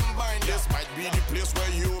time we combine. This might be the place where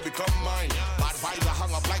you become mine. Bad vibes are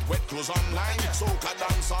hung up like wet clothes online. Soca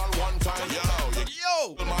dance all one time.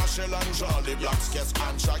 Yo, Marshall and Charlie Blacks, Kes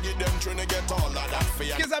and Shaggy, them trying to get all of that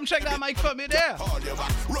fear. Because I'm checking that mic for me there.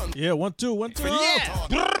 Yeah, 1 2 1 2. Yeah.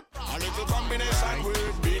 A little combination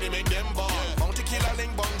with Beanie make them ball. Bounty Killer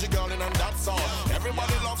Link, Bungie Garland and that's all.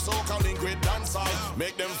 Everybody loves soca link with dancehall.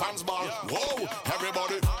 Make them fans ball. Whoa,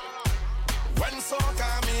 everybody. When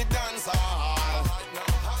soca meet dancehall,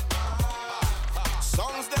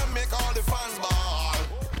 songs them make all the fans ball.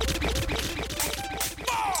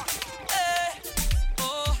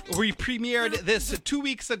 We premiered this 2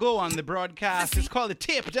 weeks ago on the broadcast. It's called the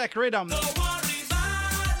Tape Deck Rhythm.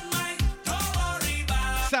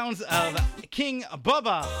 Sounds of King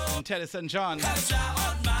Bubba and Teddy St. John.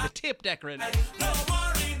 The Tape Deck Rhythm.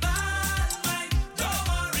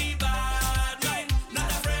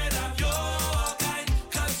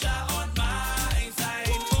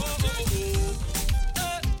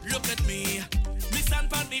 Look at me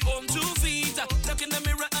stand on me own 2 feet. Look in the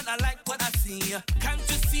mirror and I like what I see. Can't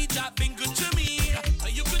you see that being good to me?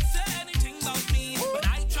 You could say anything about me, but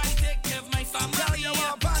I try to take care of my family.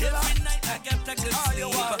 Every night I get a good sleep.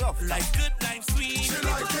 Life good, life sweet. She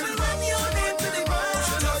like it rough. Your name to the world.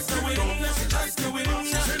 She likes the wind. She likes the wind.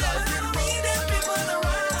 She like it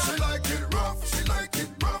rough. She like it rough. She like it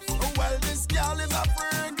rough. Oh, well, this girl is a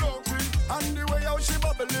friend. And the way how she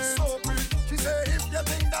bubbling. So pretty. She say, if you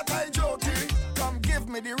think that I joking, come give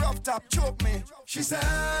me the rough top, choke me. She said,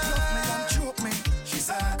 love me and choke me. She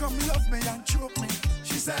said, come love me and choke me.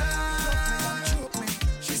 said, choke me.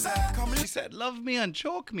 She said, come She said, love me and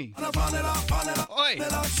choke me. Oi.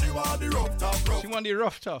 She want the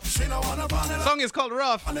rough tough. Song is called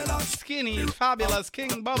Rough. Skinny, Fabulous,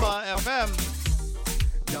 King Bubba FM.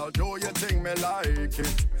 Y'all do your thing, me like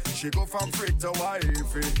it. She go from freak to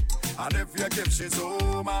wifey. And if you give she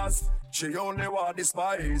zoomas, she only want the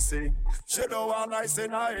spicy. She don't want nicey.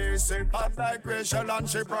 Hot like Rachel and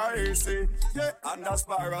she pricey. Yeah, and as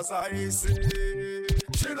far as I see,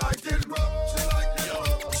 she like it rough. She like it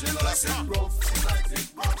rough. She likes it rough. She likes it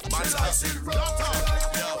rough. She likes it rough.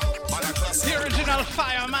 The original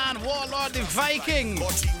fireman, Warlord the Viking,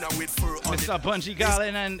 Mr. Bungie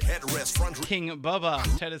Garlin and King Bubba,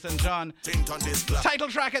 Teddyson John. Title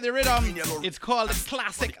track of the rhythm, it's called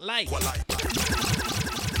Classic Light.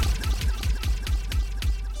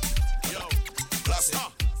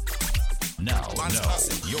 Now,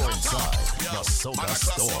 you're inside the Soca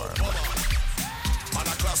Storm. Man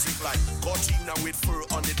a classic like Cortina with fur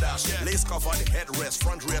on the dash. Lace cover the headrest,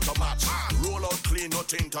 front rear to match. Roll out clean, no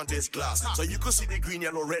tint on this glass. So you can see the green,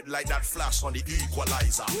 yellow, red like that flash on the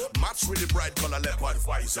equalizer. Match with the bright color leopard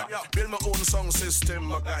visor. Build my own sound system,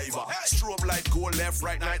 MacGyver. Strobe light, go left,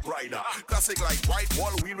 right, night rider. Classic like white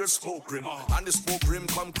wall wheel with spoke rim. And the spoke rim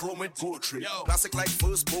come chrome with poetry. Classic like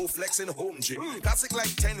first bow flex in home gym. Classic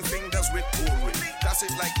like 10 fingers with gold. Classic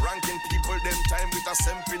like ranking people them time with a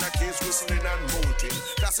semp in a case whistling and molting.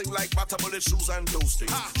 Classic like butter bullet shoes and those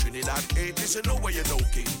things. Trinidad 80s, you know where you know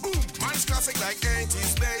king. Boom, man's classic like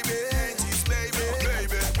 80s, baby. 80s, baby.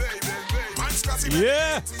 Man's classic like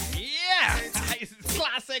 80s. Yeah, it's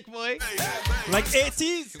classic, boy. Like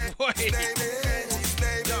 80s? Boy.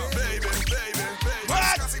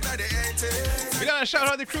 What? We got to shout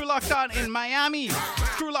out the crew locked on in Miami,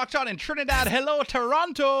 crew locked on in Trinidad. Hello,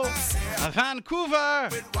 Toronto, Vancouver.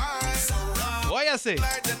 What you say?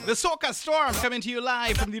 The Soca Storm coming to you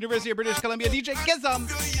live from the University of British Columbia. DJ Kizzum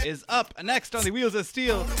is up next on the Wheels of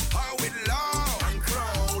Steel.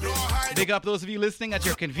 Big up those of you listening at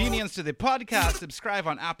your convenience to the podcast. Subscribe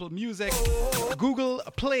on Apple Music, Google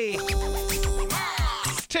Play,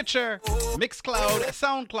 Stitcher, Mixcloud,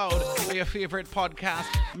 SoundCloud, or your favorite podcast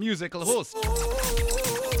musical host.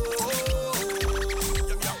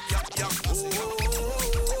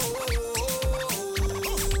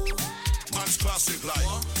 Classic like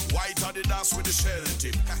white Adidas with the shell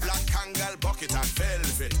tip, black Kangal bucket and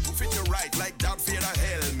velvet. Fit you right like that Vader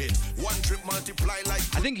helmet. One trip multiply like.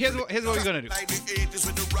 I think here's what we're gonna do.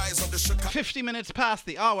 50 minutes past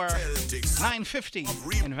the hour, 9:50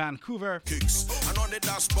 in Vancouver.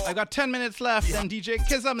 I got 10 minutes left, and DJ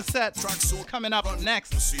Kizzum set coming up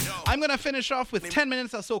next. I'm gonna finish off with 10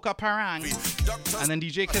 minutes of Soca Parang, and then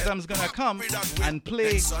DJ Kizzum's gonna come and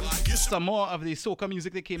play some more of the soca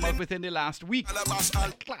music that came out within the last week.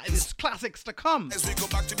 It's classics to come.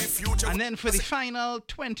 And then for the final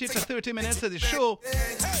 20 to 30 minutes of the show,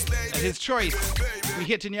 at his choice, we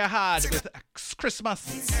hit in your heart with Christmas,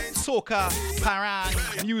 soca, parang,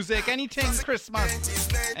 music, anything Christmas,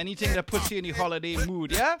 anything that puts you in the holiday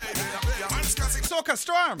mood, yeah? Soca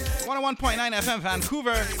Storm, 101.9 FM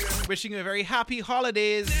Vancouver, wishing you a very happy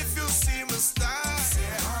holidays.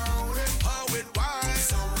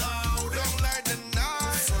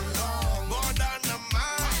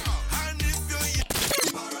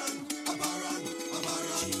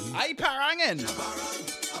 I parangin'.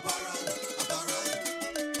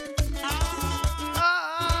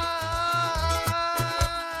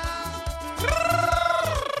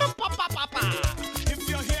 If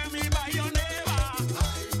you hear me by your neighbor,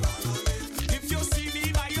 if you see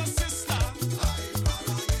me by your sister,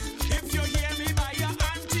 if you hear me by your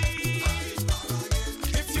auntie,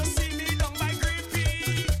 if you see me down by Green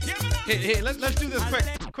Pea. Hey, let's do this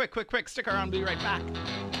quick. Stick around, be right back.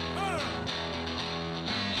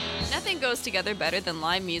 Nothing goes together better than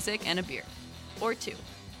live music and a beer. Or two.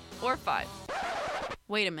 Or five.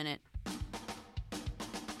 Wait a minute.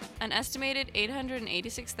 An estimated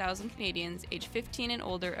 886,000 Canadians aged 15 and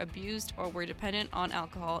older abused or were dependent on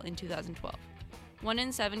alcohol in 2012. 1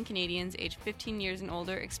 in 7 Canadians aged 15 years and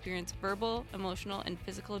older experienced verbal, emotional, and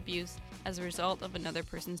physical abuse as a result of another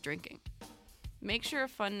person's drinking. Make sure a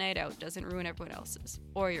fun night out doesn't ruin everyone else's,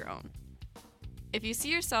 or your own. If you see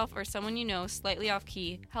yourself or someone you know slightly off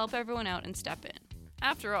key, help everyone out and step in.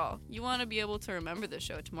 After all, you want to be able to remember the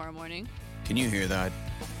show tomorrow morning. Can you hear that?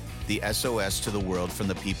 The SOS to the world from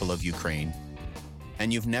the people of Ukraine.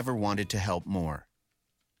 And you've never wanted to help more.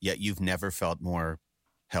 Yet you've never felt more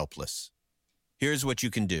helpless. Here's what you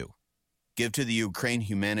can do. Give to the Ukraine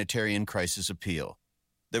Humanitarian Crisis Appeal.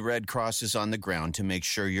 The Red Cross is on the ground to make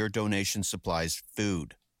sure your donation supplies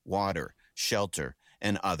food, water, shelter,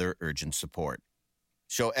 and other urgent support.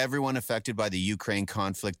 Show everyone affected by the Ukraine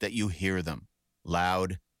conflict that you hear them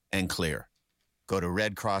loud and clear. Go to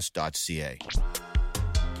redcross.ca.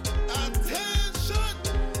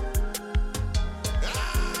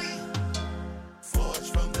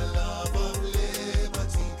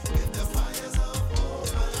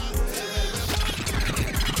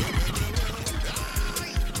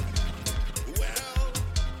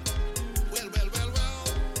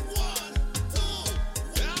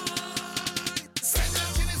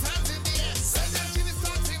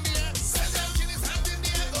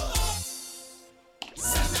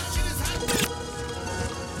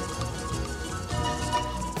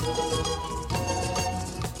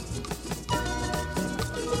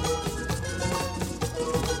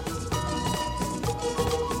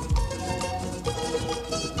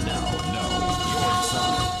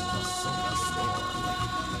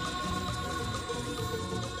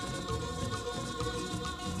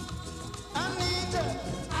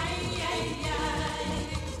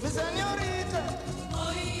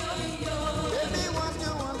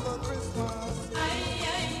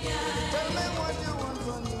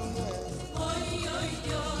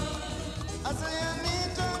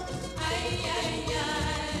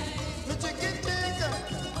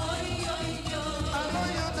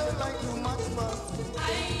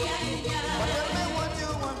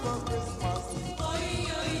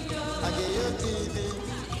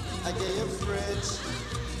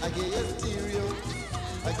 I get your stereo,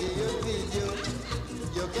 I get your video,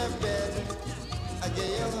 you get bed, I get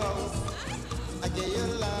your house, I get your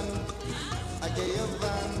land, I get your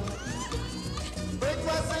van.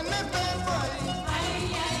 Breakfast in the bed, boy.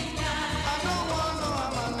 I don't want no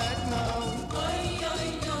almanac now.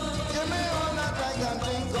 Give me all that I can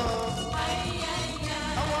think of.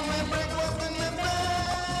 I want my breakfast in the bed.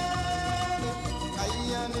 I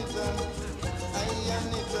need them.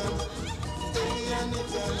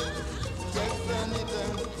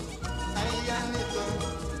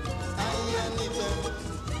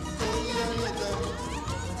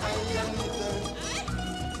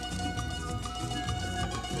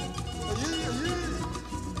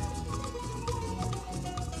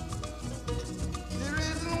 The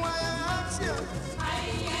reason why I ask you,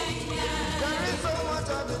 there is so much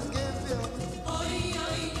I just give you.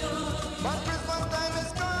 But Christmas time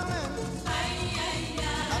is coming,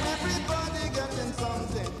 and everybody getting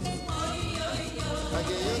something. I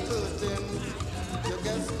get your curtain, you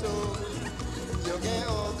get stove, you get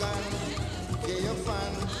organ, get your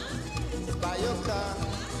fan, buy your car,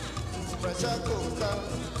 pressure cooker,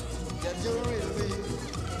 get your railway,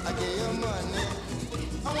 I get your money.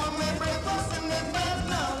 I want my breakfast in the bed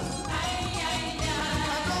now.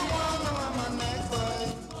 I don't want no almanac, boy.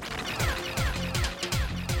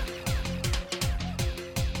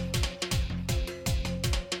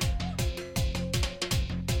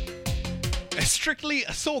 Strictly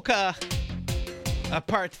Soca,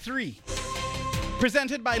 Part 3.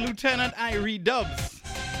 Presented by Lieutenant Irie Dubs.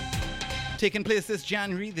 Taking place this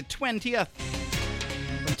January the 20th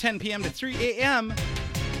from 10 p.m. to 3 a.m.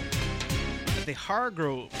 at the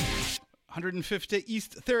Hargrove, 150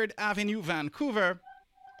 East 3rd Avenue, Vancouver.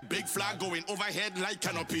 Big flag going overhead like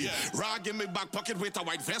canopy. Rag in my back pocket with a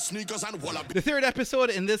white vest, sneakers and wallaby. The third episode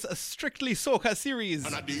in this Strictly Soca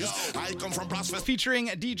series. I come from featuring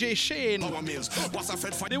DJ Shane.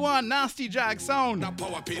 They want Nasty Jag sound.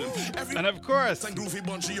 And of course,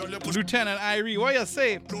 Lieutenant Irie, what you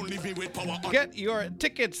say? Get your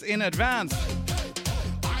tickets in advance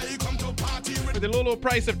for the low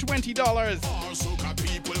price of $20.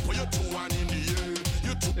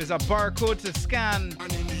 There's a barcode to scan.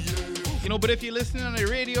 You know, but if you're listening on the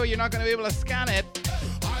radio, you're not going to be able to scan it.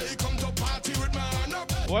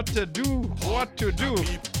 What to do?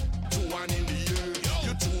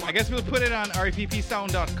 I guess we'll put it on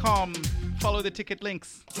rppsound.com. Follow the ticket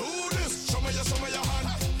links.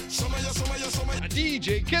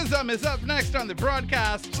 DJ Kizzum is up next on the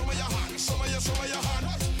broadcast. All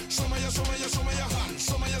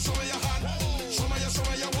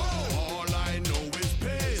I know is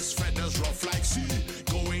pace, feathers rough like sea.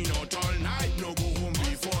 Going out all night, no go home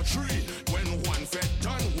before 3. When one fed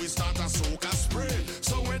done, we start a soca spray.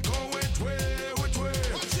 So it go with way.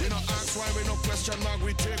 We no ask why, we no question mark,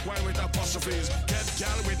 we take why with apostrophes. Get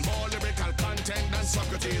gal with more lyrical content than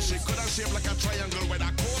Socrates. She could have shaped like a triangle with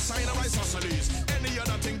a cosine of isosceles. Any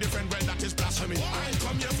other thing different, when that is blasphemy. I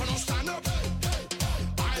come here for no stand up.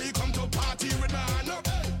 I come to party with my hand up.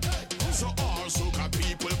 So all soca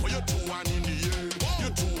people, put your 2-1 in the air.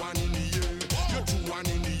 Your 2-1 in the air. Your 2-1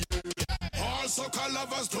 in the air. All soca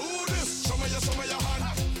lovers do this. Show me your hand.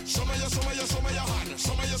 Show me your hand. Show me your hand.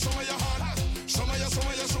 Show me your hand.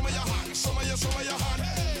 Show me your hand.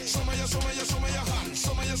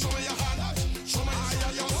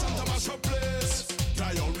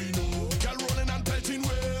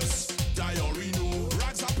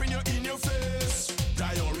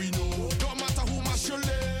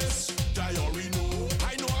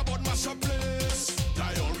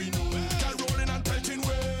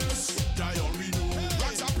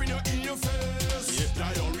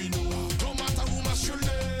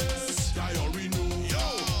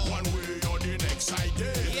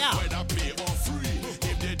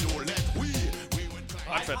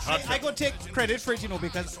 Hot I go take credit for it,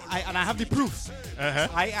 because I have the proof. Uh-huh.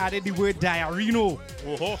 I added the word diarrheno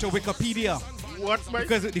to Wikipedia. What, mate?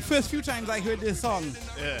 Because the first few times I heard this song,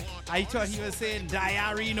 I thought he was saying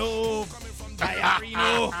diarrheno. Diarrheno. You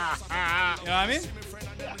know what I mean?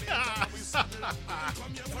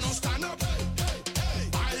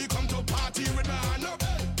 I come to party with my hand up.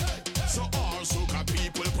 So all soca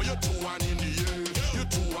people put your 2-1 in the air. You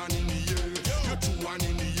 2-1 in the air. You 2-1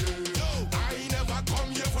 in the air. I never come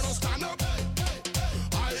here for no stand up.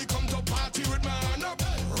 I come to party with my hand up.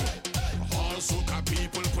 All soca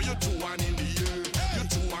people put your 2-1 in the air. You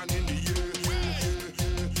 2-1 in the air.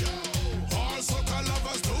 All soca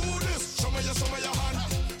lovers do this. Show me your hand.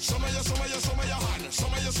 Show me your hand. Show me your hand. Show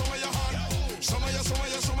me your hand. Show me your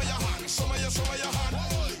hand. Show me your hand.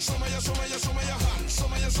 Show me your hand.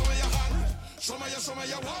 Show me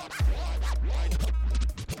your hand.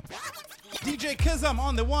 DJ Kizzum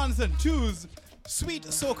on the ones and twos. Sweet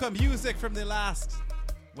soca music from the last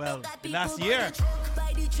year.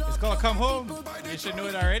 It's called Come Home. You should know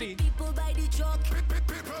it already.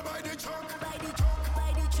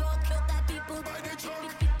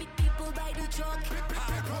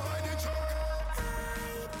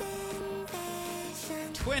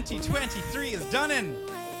 2023 is done in.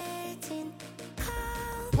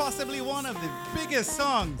 Possibly one of the biggest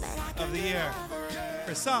songs of the year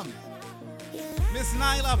for some. Miss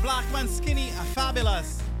Nyla Blackman Skinny, a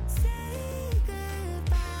fabulous.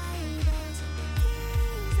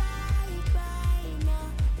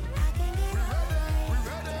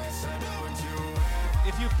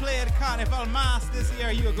 If you played Carnival Mass this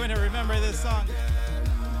year, you are going to remember this song.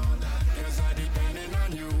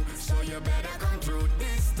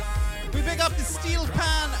 We big up the Steel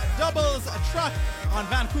Pan Doubles truck on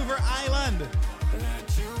Vancouver Island.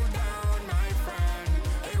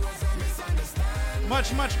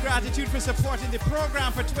 Much gratitude for supporting the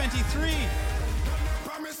program for 23.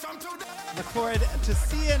 Look forward to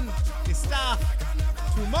seeing the staff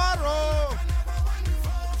tomorrow.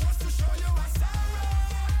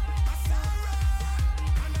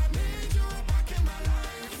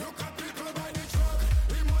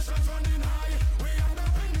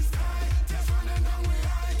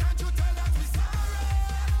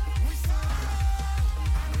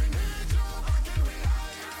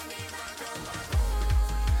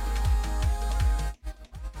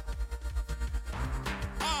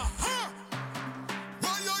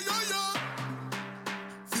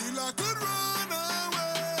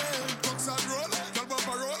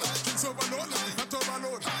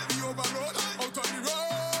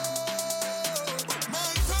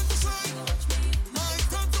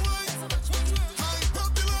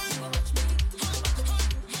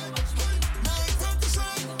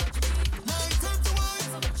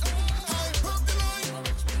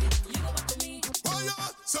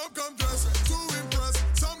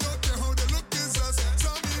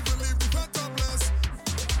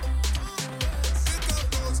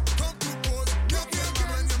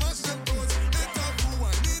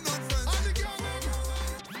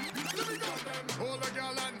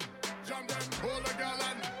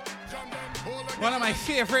 One of my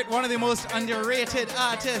favorite, one of the most underrated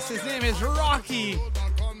artists. His name is Rocky.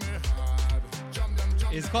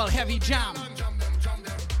 It's called Heavy Jam.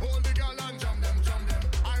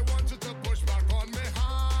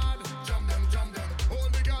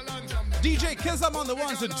 DJ Kizzum on the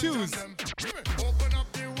ones and twos.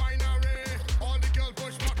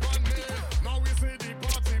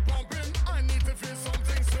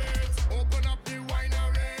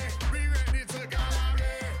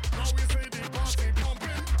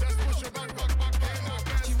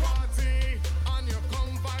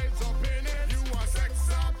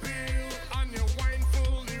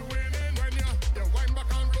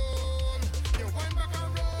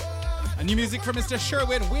 New music from Mr.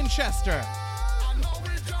 Sherwin Winchester.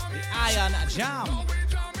 The Iron Jam.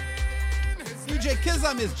 DJ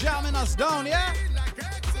Kizzum is jamming us down, yeah?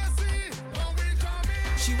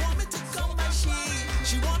 She want me to come by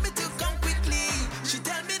she want me to come quickly. She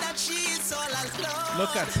tell me that she's all alone.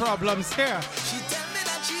 Look at problems here. She tell me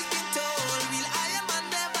that she's been told, will I am and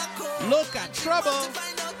never cold. Look at trouble.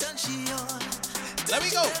 Let me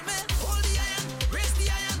go. Hold the iron, raise the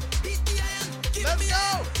iron, beat the iron, give Let's me go.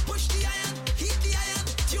 iron, push the iron, heat the iron,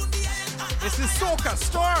 tune the iron. This is Soca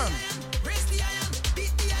Storm.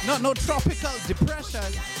 Not no tropical depression.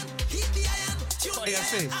 Oh, yeah,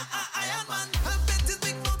 see.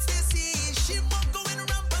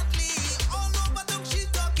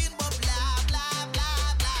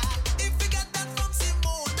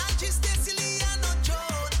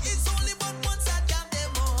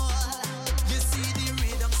 You see the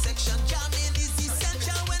rhythm section jamming is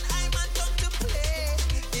essential.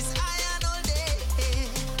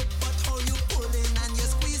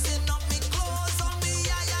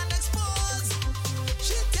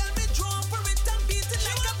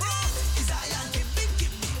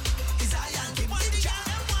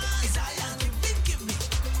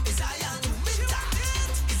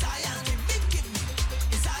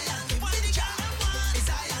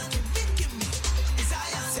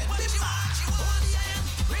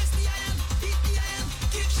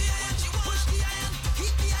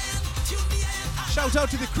 Shout out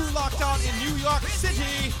to the crew locked on in New York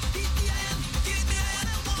City.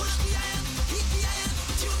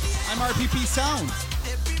 I'm RPP Sound.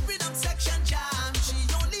 Every rhythm section jam, she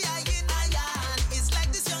only iron. It's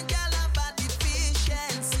like this young girl about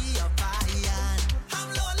deficiency of iron. I'm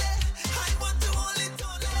lonely, I want to hold it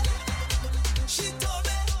only. She told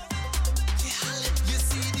me, you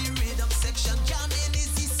see the rhythm section jamming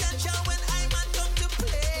is essential when I'm come to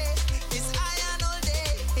play. It's iron all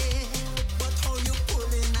day, but how you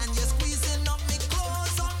pulling and you squeezing up me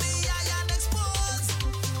clothes on me iron exposed.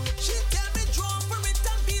 She tell me draw from it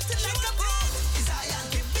and beat it like a pro. Is iron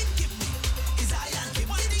give me? Is iron give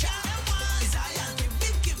me the jam? Is iron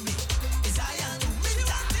give me? Is iron do me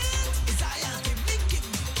that? Is iron give me?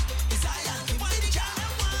 Is iron give me the jam?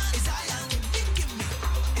 Is iron give me?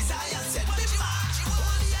 Is iron said me march?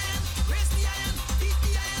 Hold the iron, raise the iron, beat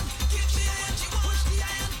the iron, kick the iron, push the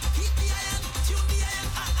iron, hit the iron, tune the iron.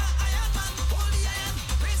 Iron man, hold the iron,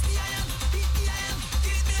 raise the iron, beat the iron,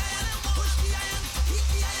 kick the iron, push the iron, hit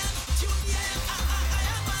the iron, tune the iron.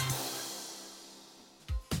 Iron man.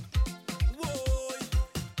 Whoa,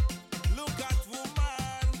 look at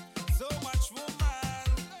woman, so much woman.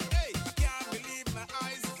 Hey, I can't believe my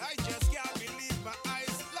eyes. I just can't believe my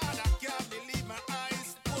eyes. Lord, I can't believe my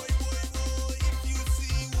eyes. Boy, if you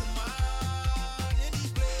see woman in the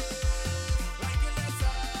place, like in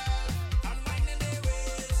herself and minding their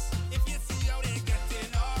ways. If you see how they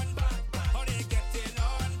getting on, how they getting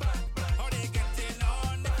on, how they getting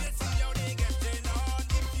on. If you see how they getting on,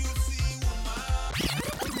 if you see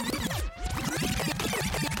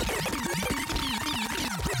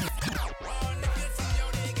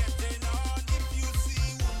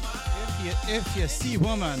If you see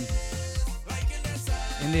woman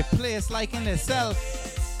in the place like in themself,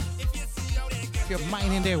 if you're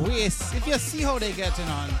minding their waist, if you see how they getting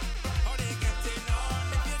on.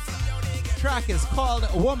 Track is called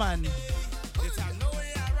Woman.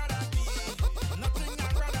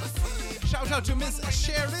 Shout out to Miss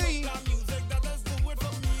Sherry.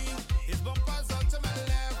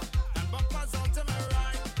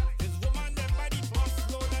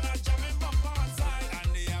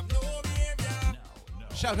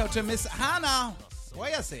 Shout out to Miss Hannah.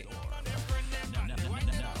 What you say?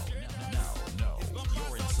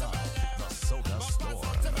 You're inside the SOCA Storm.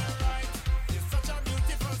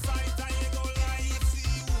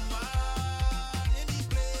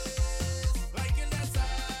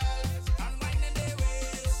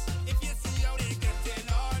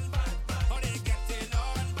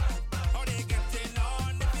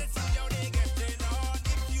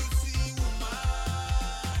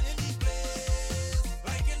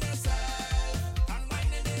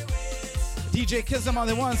 DJ Kizzum on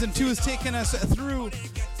the ones and twos taking us through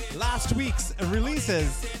last week's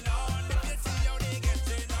releases.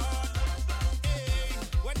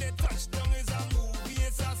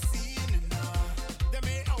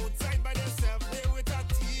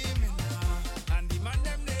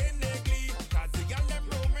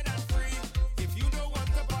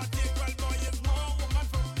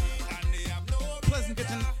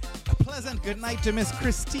 Pleasant good night to Miss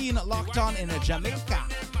Christine locked on in Jamaica.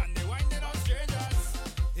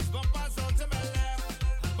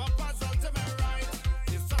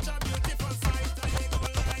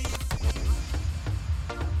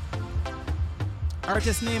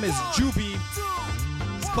 Artist name is Juby.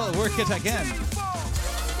 It's called Work It Again.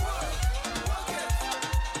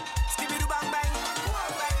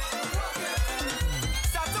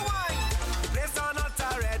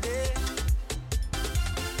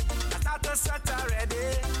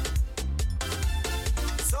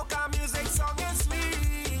 Soca music song is me.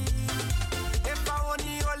 If I want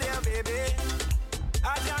you all here, baby,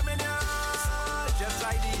 I jam in ya, just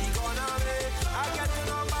like the economy. I get to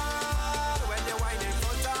know bad when they whine in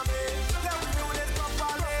front of me. Let me do this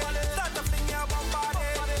properly. Start to fling your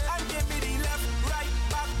body and give me the left, right,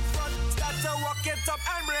 back, front. Start to walk it up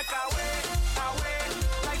and break away, away.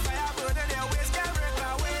 Like fire burning your waist, can break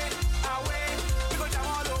away, away. Because I'm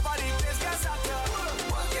all over the place, can start to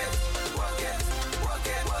work it, work it, work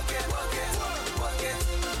it, work it, work it, work it,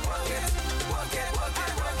 work it, work it, work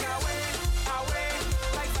it, work away, away.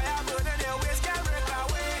 Like fire burning your waist, can break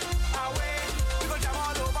away, away. Because I'm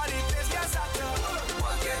all over the place, can start to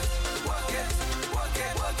work it, work it, work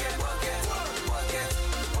it, work it, work it, work it,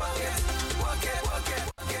 work it, work it, work it,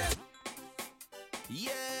 work it.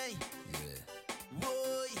 Yeah,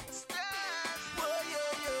 boy,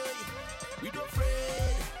 we don't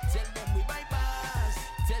afraid. Tell them we bypass.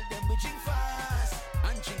 Tell them we drink fast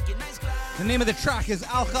and drinking nice glass. The name of the track is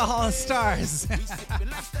Alcohol Stars.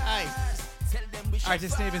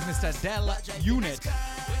 Artist name is Mr. Del Unit.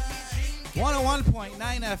 101.9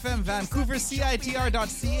 FM, Vancouver,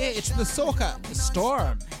 CITR.ca. It's the Soca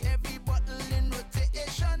Storm. Every bottle in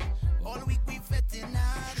rotation. All week we fetting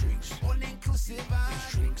drinks. All inclusive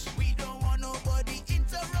drinks. We don't want nobody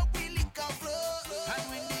interrupt. We lick our flow. And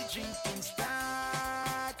when the drinking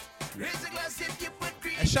start, raise a glass if you put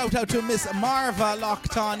green. A shout out to Miss Marva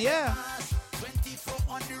locked on, yeah. 24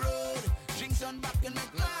 on the road. Drinks on back in my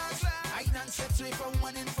glass. I done set way from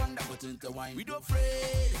one in front that put into wine. We don't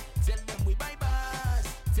afraid. Tell them we buy bars.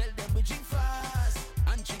 Tell them we drink fast.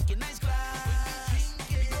 And drinking nice glass.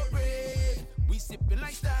 We go brave. We sipping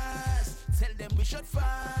like stars. Tell them we shot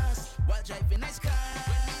fast. While driving nice cars.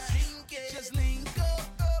 When we drink it, just link up.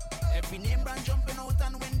 Every name brand jumping out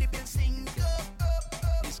and when the bill sink up.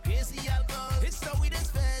 It's crazy alcohol. It's how we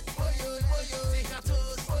just fed. Take a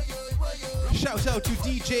toast. Shout out to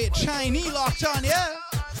DJ Chinese locked on, yeah.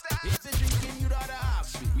 It's the drinking you rather have.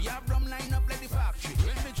 We have rum line up like the factory.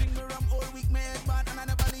 When we drink the rum all week, man, bad and I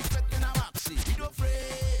never leave it in a waxy. We don't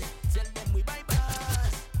afraid. Tell them we buy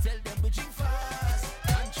bars. Tell them we drink fast.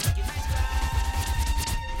 And drinking nice glass.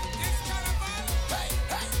 It's Carnival. Hey,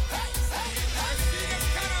 hey, hey, hey, hey. It's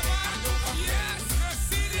Carnival. Yes, you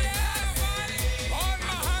see the Carnival. All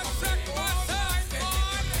my hands up, one time,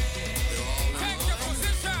 on. Take your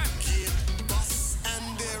position. Keep bus and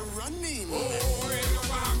they're running.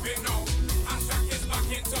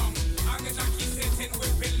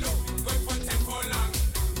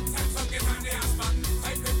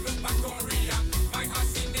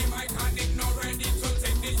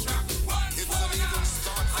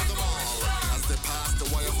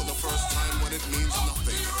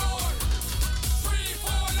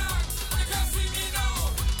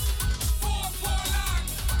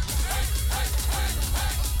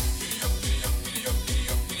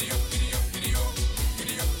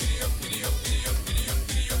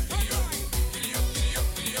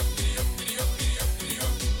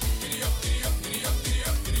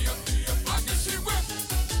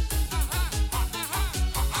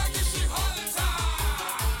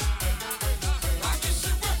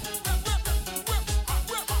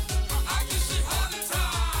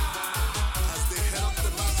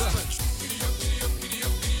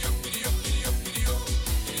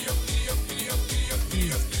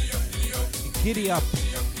 Giddy up.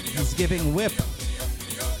 He's giving whip.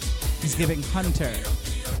 He's giving hunter.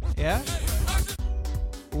 Yeah?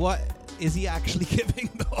 What is he actually giving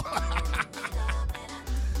though?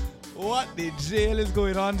 What the jail is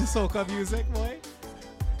going on to soca music, boy?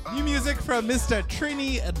 New music from Mr.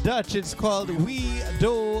 Trini Dutch. It's called We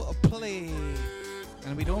Do Play.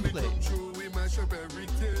 And we don't play. We mash up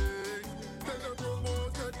everything. Tell the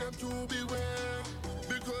promos, tell them to beware.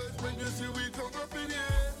 Because when you see we come up in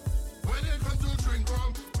here, when it comes to drink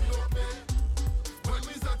rum, we don't play. When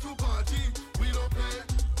we start to party, we don't play.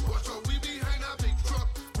 Watch out, we behind a big truck,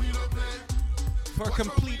 we don't play. For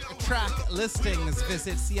complete track listings,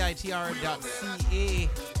 visit CITR.ca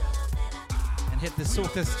and hit the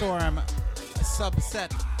Soca Storm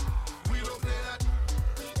subset.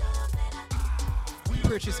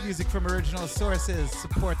 Purchase music from original sources.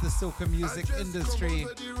 Support the soca music industry.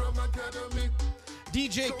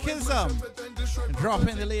 DJ Kizzum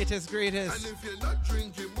dropping the latest, greatest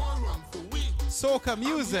soca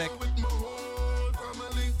music.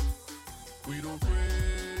 We don't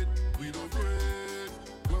fret, we don't fret.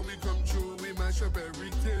 When we come through, we mash up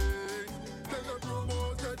everything. Tell the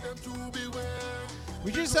promos, tell them to beware.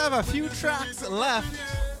 We just have a few tracks left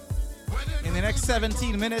in the next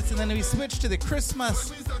 17 minutes, and then we switch to the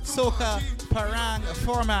Christmas Soca Parang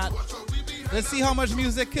format. Let's see how much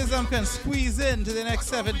music Kizzum can squeeze into the next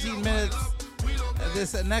 17 minutes.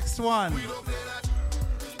 This next one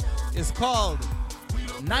is called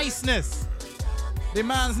Niceness. The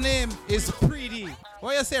man's name is Pretty.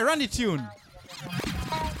 What you say? Run the tune.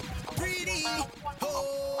 Pretty,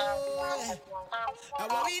 oh,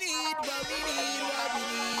 what we need, what we need, what we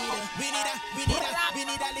need. We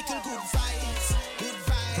need a little good vibes, good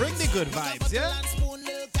vibes. Bring the good vibes, yeah?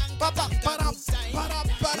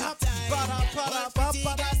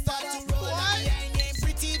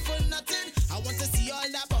 Pretty for nothing. I want to see all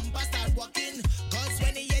that bumper start walking. Cause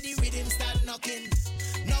when they hear the rhythm start knocking,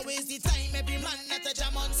 now is the time every man at a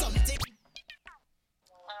jam on something.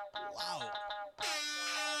 Wow.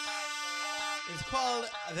 It's called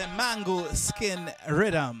the Mango Skin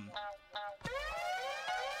Rhythm.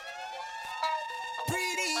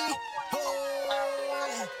 Pretty,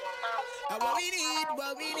 oh, what we need,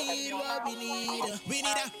 what we need, what we need.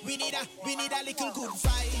 We need a little good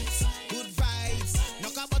vibes, good vibes.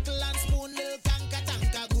 Knock a bottle and spoon, little tanka,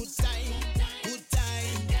 good time, good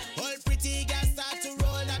time. All pretty girls start to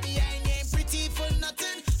roll up behind, ain't pretty for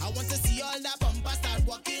nothing. I want to see all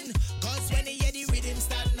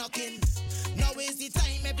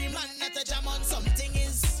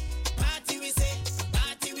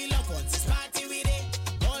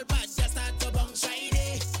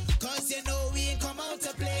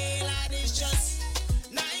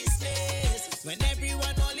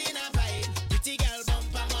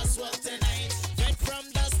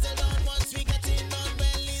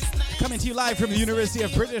Coming to you live from the University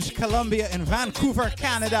of British Columbia in Vancouver,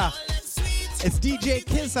 Canada. It's DJ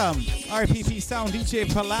Kizzum, RPP Sound,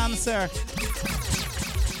 DJ Palancer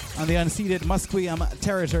on the unceded Musqueam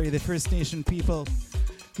territory, the First Nation people.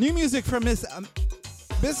 New music from Mr.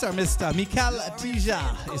 Mikel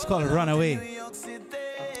Tija. It's called Runaway.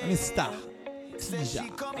 Mr. Tija.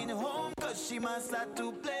 She must have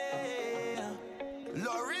to play.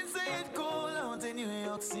 Lauren said cold out in New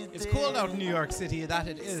York City. It's cold out in New York City, that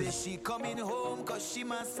it is. Say she coming home cause she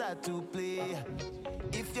must have to play.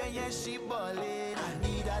 If you hear she ballin', I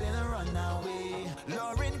need a little runaway.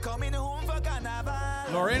 Lauren coming home for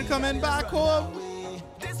Carnival. Lauren coming back home.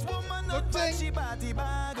 This woman not bad, she body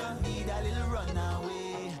bag. I need a little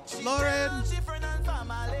runaway. Lauren. She friend and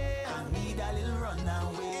family. I need a little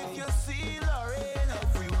runaway. If you see Lauren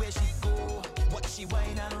everywhere she go, what she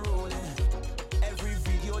whine and rollin'. Every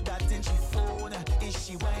video that in she phone is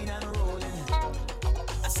she whine and rollin'.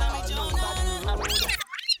 I saw me Jonah.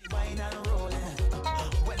 Whine and rollin'.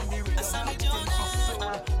 When the rhythm that in she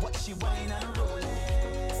soul, what she whine and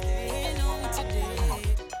rollin'. Staying home today.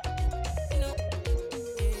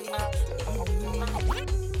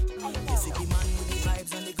 You see the man with the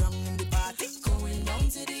vibes on the ground in the party, going down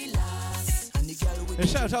to the last. And the girl with A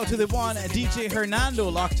shout out to the one DJ Hernando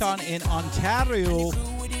locked on in Ontario.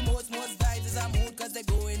 Cause they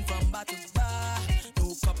going from bar to bar.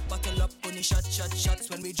 No cup, bottle up, only shots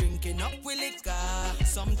when we drinking up with liquor.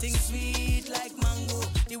 Something sweet like mango,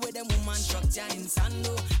 the way the woman structure in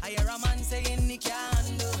sando. I hear a man saying he can't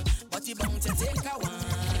handle, but he bound to take a one.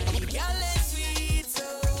 The girl is sweet, so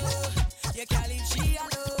you can't leave she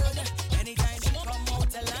alone. Anytime she come out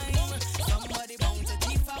the line, somebody bound to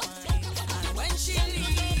keep her wine. And when she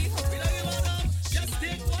leave, we don't give a damn. Just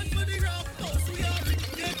take one for the ground, post we up.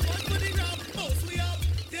 Take one for the ground, post we up.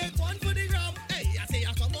 Take one for the ground. Hey, I say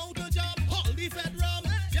I come out to jump, hold the fed rum.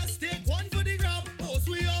 Just take one for the ground, post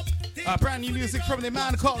we up. Brand new music from the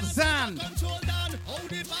man called Zan. Control down, hold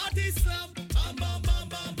the party slam. Bam, bam, bam,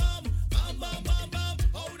 bam, bam. Bam, bam, bam, bam.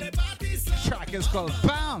 Hold the party slam. Track is called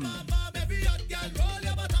Bam. Every hot girl roll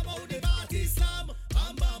your bottom, hold the party slam.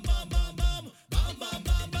 Bam, bam, bam, bam, bam. Bam, bam,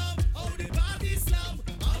 bam, bam. Hold the party slam.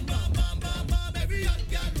 Bam, bam, bam, bam, bam. Every hot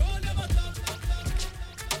girl roll your bottom.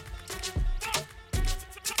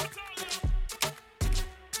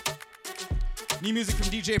 New music from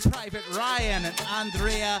DJ Private Ryan and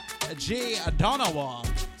Andrea J. Donawa.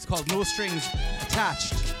 It's called No Strings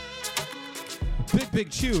Attached. Big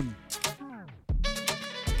tune.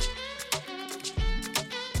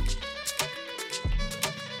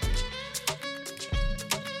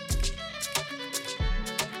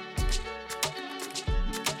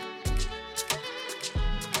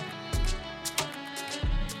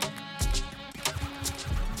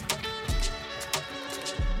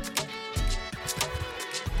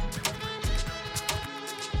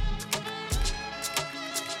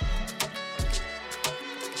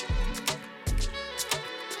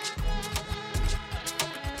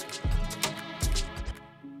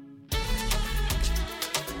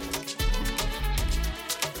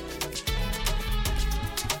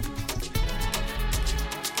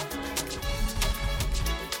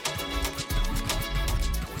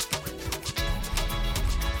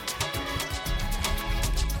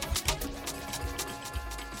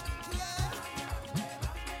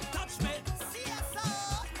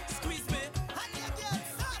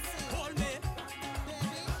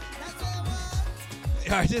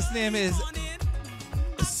 The artist's name is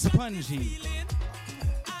Spongy.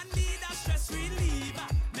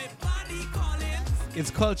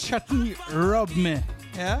 It's called Chutney Rub Me.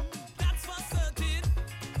 Yeah?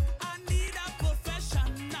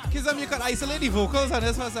 Kizzum, you can isolate the vocals on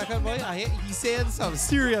this for a second, boy. I hear he's saying some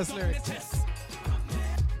serious lyrics.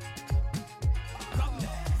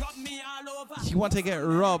 You want to get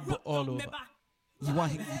rubbed all over. You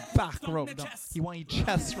want his back rubbed down. You want his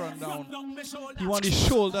chest run down. You want his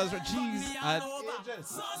shoulders. Jeez. And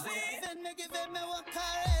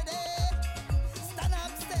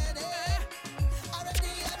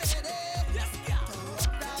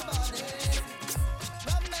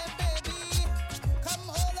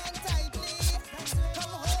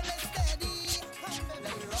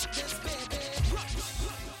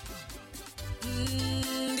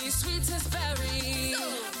the sweetest berry.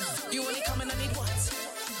 You only come and I need what?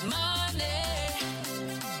 Money.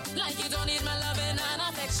 Like you don't need my loving and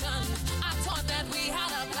affection. I thought that we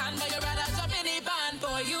had a plan, but you'd rather jump in the band.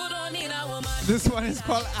 Boy, you don't need a woman. this one is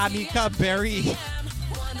called Annika Berry.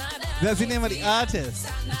 That's the name of the artist.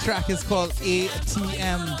 The track is called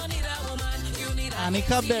ATM.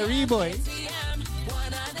 Annika Berry, boy.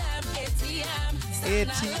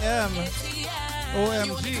 ATM.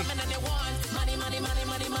 OMG. Money, money, money,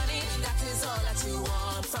 money, money. That is all that you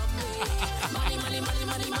want from me. Money, money, money,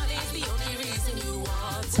 money, money is the only reason you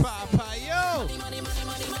want. Papa, yo. Money, money, money,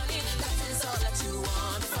 money, money. That is all that you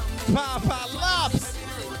want from me. Papa Lops.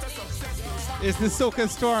 It's the Soca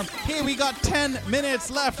Storm. Hey, we got 10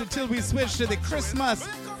 minutes left until we switch to the Christmas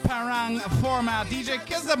Parang format. DJ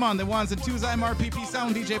Kizzum on the ones and twos. I'm RPP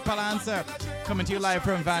Sound DJ Palancer, coming to you live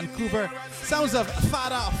from Vancouver. Sounds of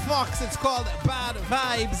Fada Fox. It's called Bad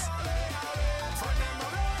Vibes.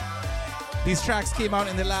 These tracks came out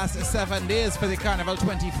in the last 7 days for the Carnival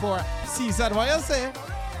 24 season. What you say?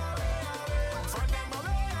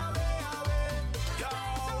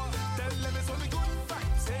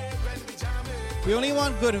 We only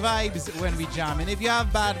want good vibes when we jam, and if you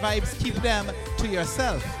have bad vibes, keep them to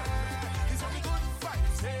yourself.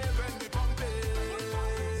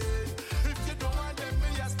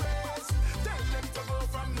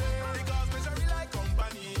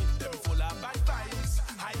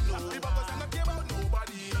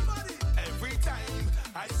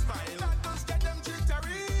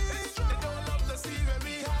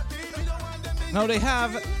 Now they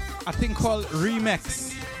have a thing called remix.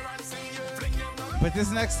 But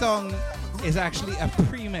this next song is actually a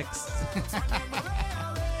premix.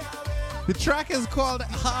 The track is called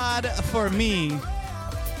Hard For Me,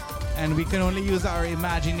 and we can only use our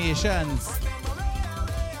imaginations.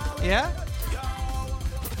 Yeah?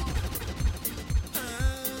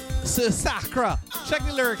 So Sacra. Check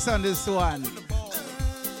the lyrics on this one.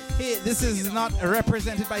 Hey, this is not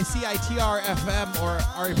represented by CITR FM or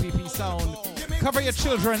RPP Sound. Cover your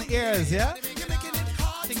children's ears, yeah?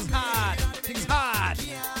 Things hard. Things hard.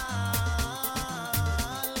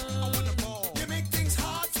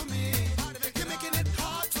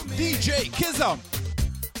 DJ Kizzum.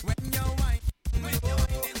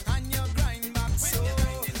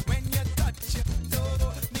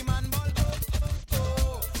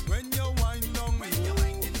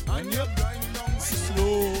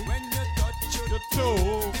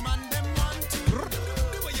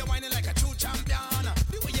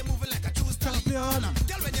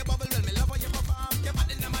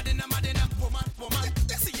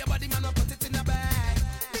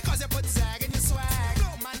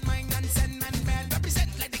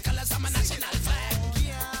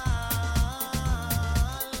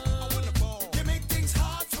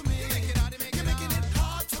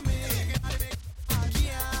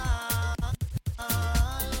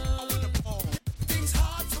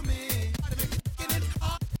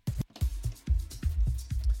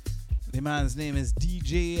 The man's name is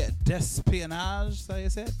DJ Despionage, so you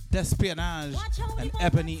said? Despionage and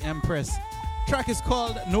Ebony Empress. Track is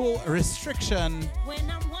called No Restriction.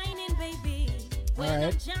 When I'm whining, baby. When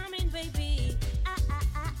I'm jamming, baby.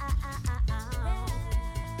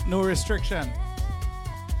 No Restriction.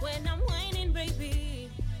 When I'm whining,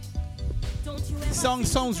 baby. Don't you ever Song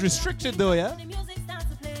sounds restricted though, yeah? the music starts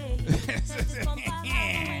to play. This bumper has a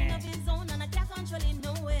mind of its own and I can't control it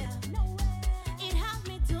nowhere. It has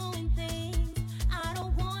me doing things I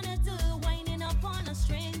don't wanna do. Winding up on a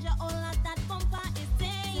stranger. All of that bumper is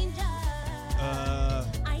danger. I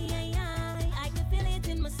can feel it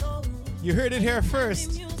in my soul. You heard it here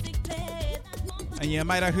first. And you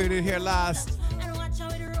might have heard it here last. And watch how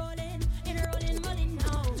it rolling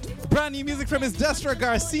now. Brand new music from Miss Destra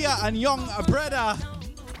Garcia and Young Breda.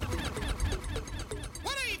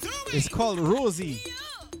 It's called Rosie.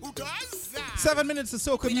 7 minutes of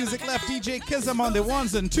soca music left. DJ Kizzum on the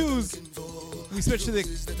ones and twos. We switch to the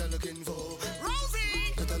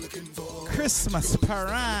Christmas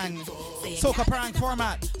Parang. Soca Parang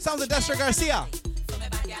format. Sounds of Destra Garcia.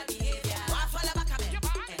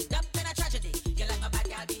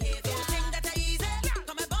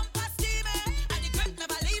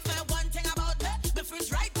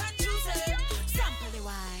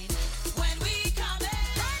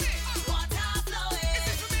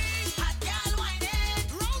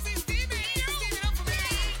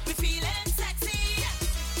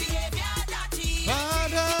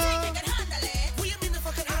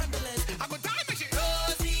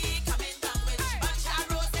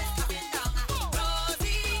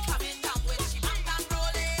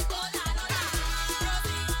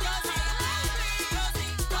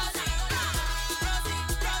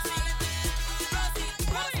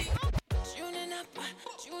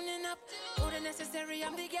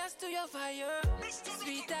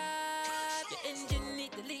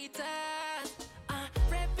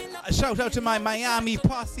 Shout out to my Miami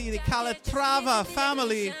posse, the Calatrava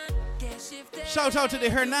family. Shout out to the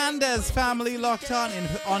Hernandez family locked on in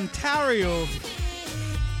Ontario.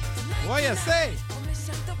 What you say?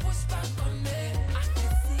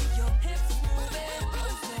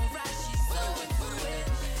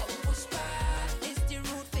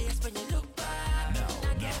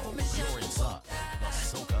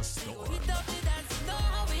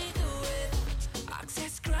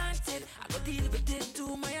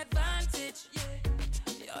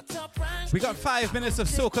 We got 5 minutes of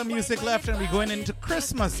soca music left and we're going into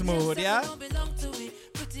Christmas mode, yeah?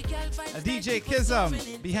 DJ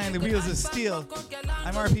Kizzum, behind the wheels of steel.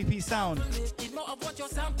 I'm RPP Sound.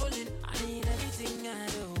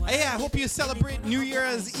 Hey, I hope you celebrate New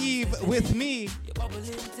Year's Eve with me.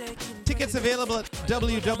 Tickets available at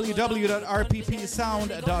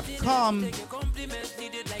www.rppsound.com.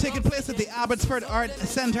 Taking place at the Abbotsford Art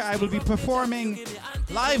Centre, I will be performing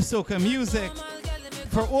live soca music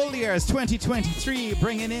for Old Year's 2023,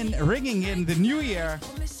 ringing in the new year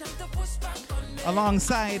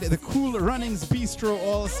alongside the Cool Runnings Bistro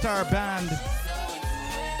All-Star Band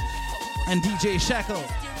and DJ Shekel.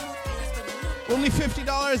 Only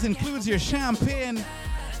 $50 includes your champagne.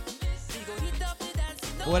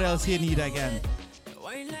 What else you need again?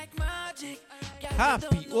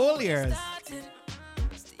 Happy Old Year's.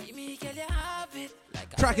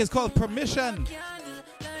 Track is called Permission.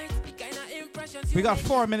 We got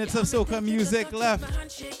 4 minutes of soca music left.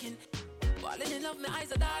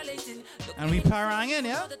 And we paranging,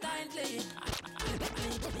 yeah?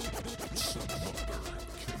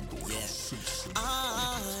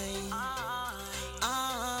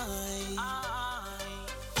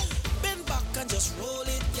 Bend back and just roll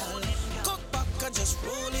it, gal. Cock back and just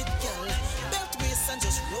roll it, gal. Belt waist and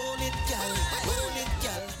just roll it, gal. Roll it,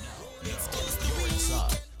 gal. You're inside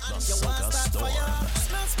the You want Soca start Storm. fire,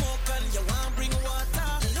 smell smoke and you want bring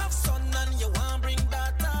water. Love sun and you want bring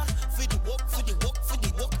data. For the walk, for the walk, for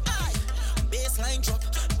the walk. Aye, baseline drop.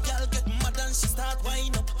 Girl get mad and she start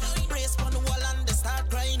wind up. Brace on the wall and they start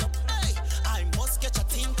crying up. Aye, I must get your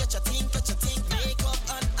thing, get your thing, get your thing. Makeup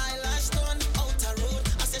and eyelash done. Outer road,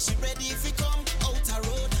 I say she ready if we come. Outer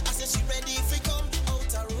road, I say she ready if we come.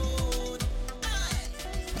 Outer road.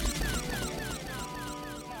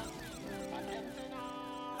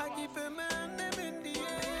 I keep a man them in the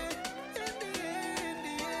air, in the air, in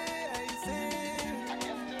the air. I say,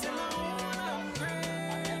 till I wanna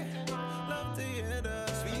pray, love to hear the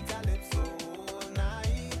sweet calypso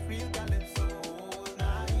night, real calypso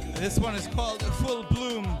night. This one is called Full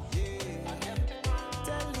Bloom.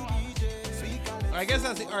 I guess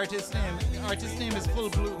that's the artist's name. The artist's name is Full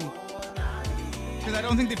Bloom. Because I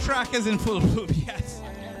don't think the track is in Full Bloom yet.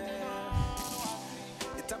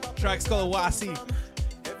 Track's called Wasi.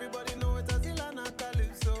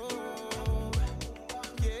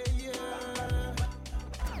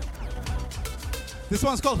 This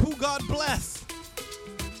one's called Who God Bless.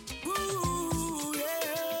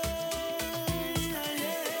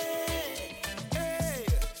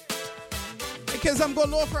 Because I'm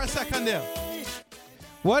going low for a second there.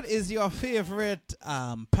 What is your favorite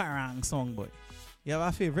parang song, boy? You have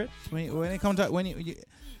a favorite? When it comes to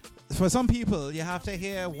for some people, you have to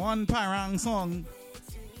hear one parang song.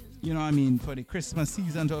 You know what I mean? For the Christmas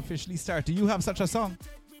season to officially start. Do you have such a song?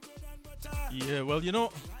 Yeah, well, you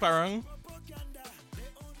know, parang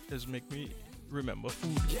is make me remember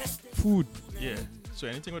food. Food. Yeah. So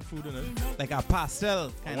anything with food in it. Like a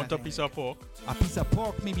pastel. I want a piece of pork. A piece of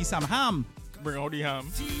pork, maybe some ham. Bring out the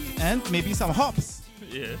ham. And maybe some hops.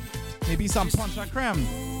 Yeah. Maybe some poncha creme.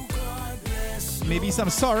 Maybe some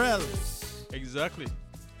sorrel. Exactly.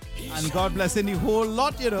 And God bless in the whole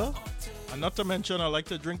lot, you know. And not to mention, I like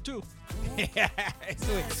to drink too. Yeah.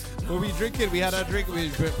 So when we drink it, we had a drink, we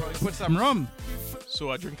probably put some rum.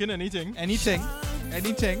 So I drinking anything. Anything.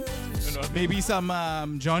 Anything. You know, maybe some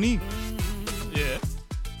Johnny. Yeah.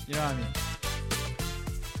 You know what I mean?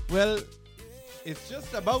 Well, it's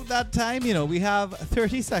just about that time, you know. We have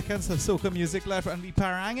 30 seconds of soca music left and we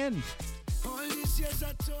parangin'.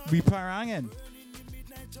 We parangin'.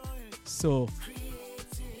 So,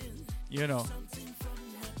 you know.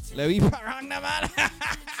 Let me parang na man.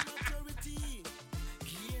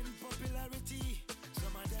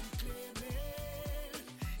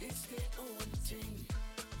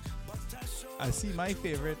 I see my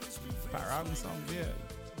favorite parang song here.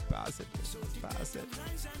 Pass it. Pass it.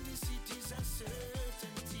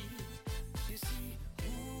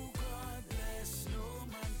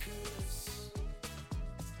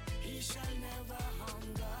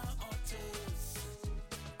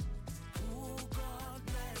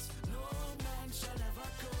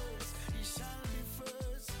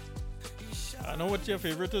 I know what your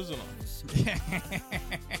favorite is or not.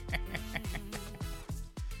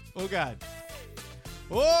 Oh God.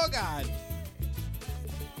 Oh God.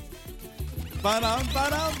 Ba-dum,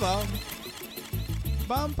 ba-dum, bum.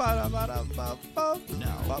 Bum, ba-dum, ba-dum, bum, bum.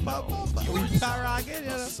 Bum, bum, bum, bum. We parangin', you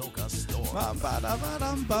know. Soca Storm. Bum, ba-dum,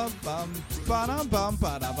 ba-dum, bum, bum. Ba-dum, bum,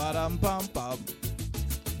 ba-dum, ba-dum, bum, bum.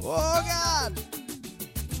 Oh God.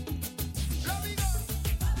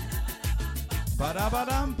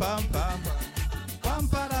 Ba-da-ba-dum, bum, bum. Bum,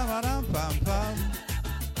 ba-dum,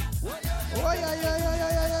 Oh, yeah, yeah, yeah,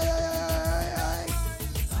 yeah, yeah, yeah, yeah, yeah.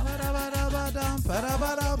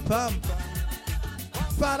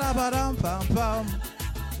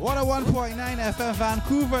 101.9 FM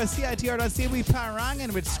Vancouver, CITR.ca, we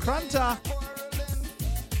paranging with Scrunta.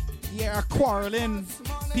 Yeah, quarreling.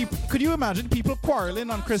 People, could you imagine people quarreling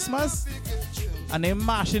on Christmas? And they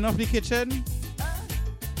mashing up the kitchen?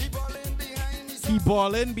 He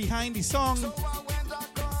balling behind the song.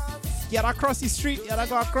 You gotta cross the street, you gotta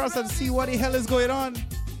go across and see what the hell is going on.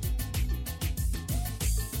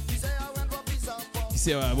 You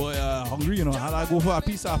say, well, boy, hungry, you know, I go for a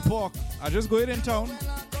piece of pork. I just go in town.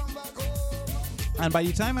 And by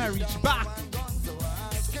the time I reach back,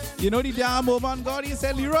 you know the damn woman God, he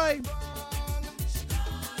said, Leroy,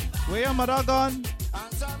 where your mother gone?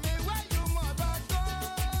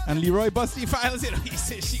 And Leroy bust the files, you know, he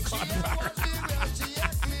said she got back.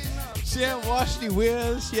 She ain't washed the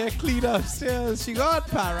wheels, she ain't cleaned upstairs, she got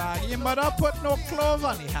parang. Your mother put no clothes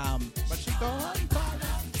on the ham, but she got parang.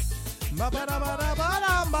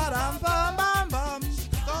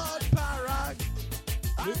 God parang.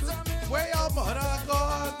 Where your mother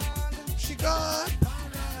gone? She got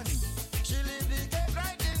parang. She leave the gate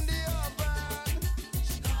right in the open.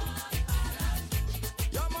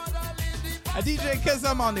 A DJ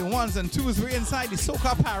Kizzum on the ones and twos. We're inside the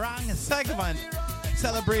SOCA Parang segment,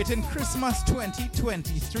 celebrating Christmas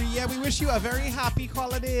 2023. Yeah, we wish you a very happy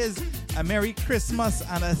holidays, a Merry Christmas,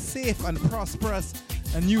 and a safe and prosperous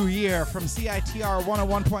new year from CITR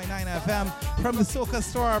 101.9 FM, from the SOCA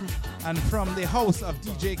Storm, and from the house of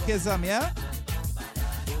DJ Kizzum, yeah?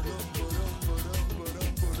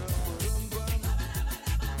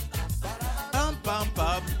 Bum, bum,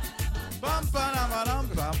 bum. Bum, ba-dum,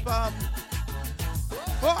 bum, bum.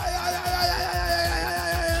 Oh, ay, ay, ay, ay, ay,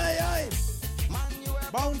 ay, ay, ay.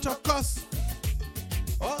 Bound to cuss.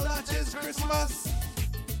 All that is Christmas.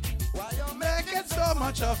 Why you making so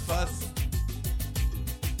much of us?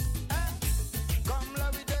 Come,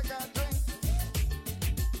 let me take a drink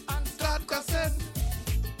and start cussing.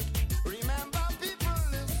 Remember, people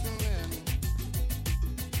listening.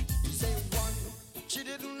 You say 1, she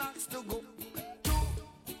didn't ask to go. 2,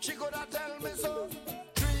 she could have tell me so.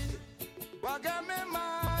 3, what got me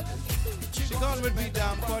mad? She gone with me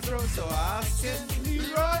down quattro, so asking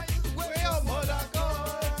Leroy, where your mother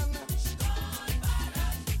gone?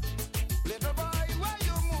 Little boy, where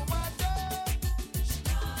you move my day?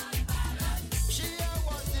 She ain't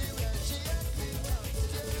what she wear, she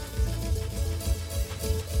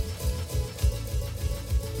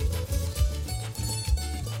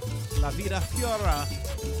ain't La Vida Fiora,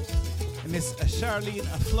 Miss Charlene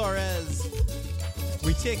Flores.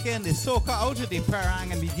 We taking the soca out of the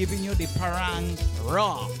parang and we giving you the parang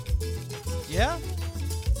raw. Yeah?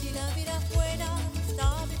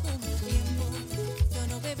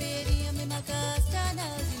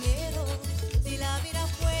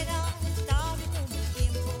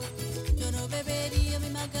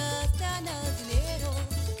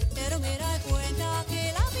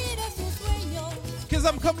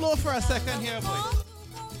 Kizzum, come low for a second here, boy.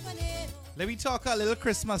 Let me talk a little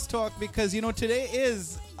Christmas talk because, you know, today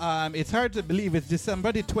is, it's hard to believe, it's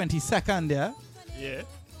December the 22nd, yeah? Yeah.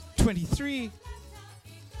 23,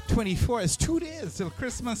 24, it's 2 days till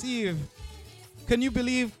Christmas Eve. Can you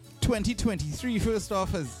believe 2023, first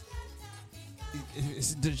off,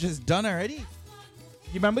 is just done already?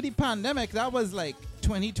 You remember the pandemic? That was like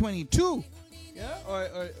 2022. Yeah?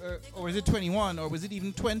 Or was it 21? Or was it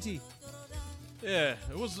even 20? Yeah,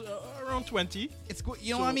 it was around 20. It's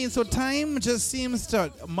you know what I mean? So time just seems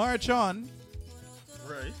to march on.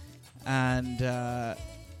 Right. And,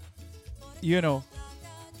 you know,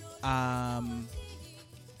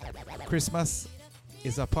 Christmas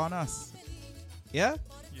is upon us. Yeah?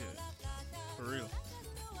 Yeah, for real.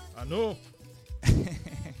 I know.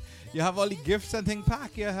 You have all the gifts and things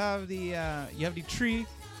packed. You have the tree.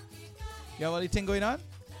 You have all the thing going on.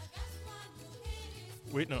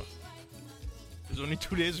 Wait, no. There's only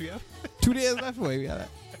 2 days we have. 2 days left. Wait, we got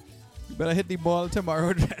you better hit the ball tomorrow.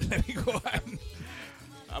 Let me go on.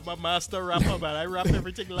 I'm a master rapper, man. I rap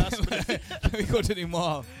everything last minute. Let me go to the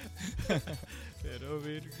mall. You know,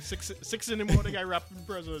 man. Six in the morning, I wrapping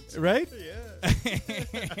presents. Right? Yeah.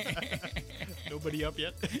 Nobody up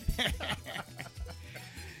yet.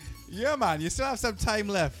 Yeah, man. You still have some time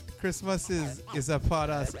left. Christmas is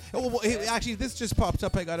upon us. Oh, hey, actually, this just popped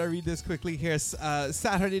up. I gotta read this quickly here.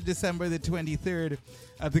 Saturday, December the 23rd,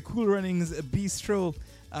 at the Cool Runnings Bistro,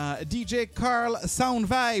 DJ Carl Sound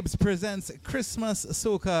Vibes presents Christmas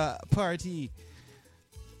Soca Party.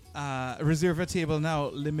 Reserve a table now.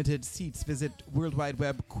 Limited seats. Visit World Wide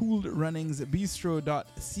Web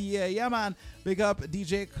coolrunningsbistro.ca. Yeah, man. Big up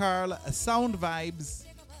DJ Carl. Sound Vibes.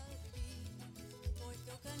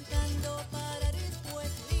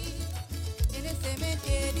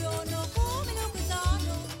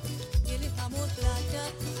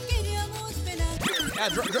 Yeah,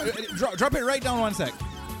 drop it right down 1 sec.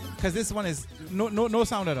 Because this one is no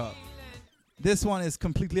sound at all. This one is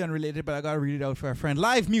completely unrelated, but I gotta read it out for a friend.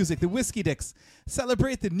 Live music, the Whiskey Dicks.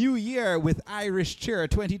 Celebrate the new year with Irish Cheer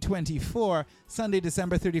 2024. Sunday,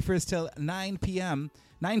 December 31st till 9 p.m.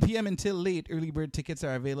 9 p.m. until late. Early bird tickets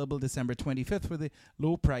are available December 25th for the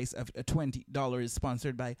low price of $20.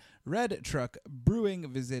 Sponsored by Red Truck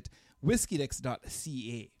Brewing. Visit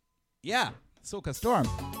whiskeydicks.ca. Yeah, Soca Storm.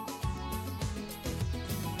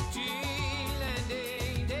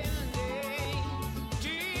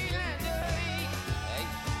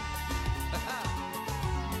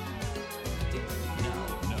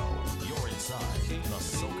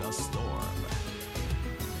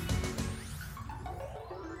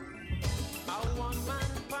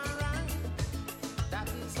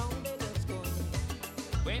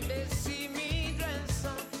 When they see me dress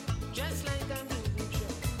up, just like I'm doing show,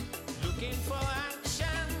 looking for action,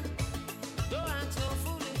 don't ask no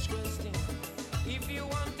foolish question. If you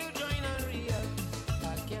want to join a real,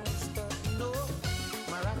 I can't stop, no.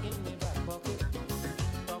 My rock in my back pocket,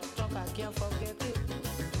 talk, I can't forget it.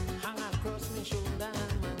 Hang across my shoulder,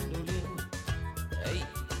 mandolin. Hey,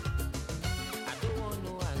 I don't want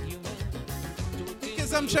no argument.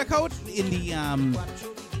 Kizzum, check out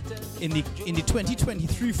in the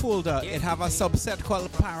 2023 folder, it have a subset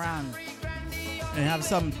called Parang, and it have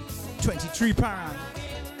some 23 Parang.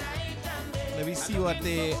 Let me see what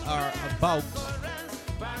they are about.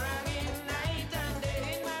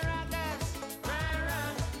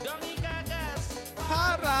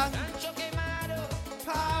 Parang,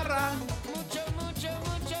 Parang.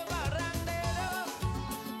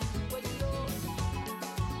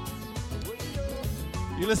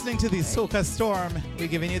 You're listening to the Soca Storm. We're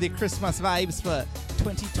giving you the Christmas vibes for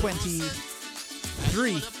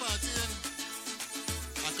 2023.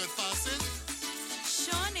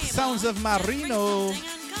 Sounds of Marino.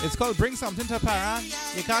 It's called Bring Something to Parang.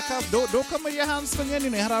 You can't come, don't come with your hands swinging.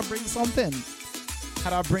 You know how to bring something.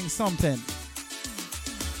 How to bring something.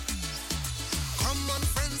 Come on,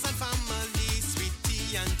 friends and family, sweet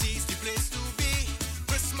tea and tea's the place to be.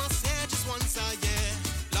 Christmas here just once a year.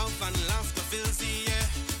 Love and laughter fills the air.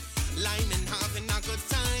 Line and having a good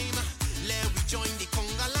time. Let we join the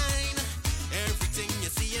conga line. Everything you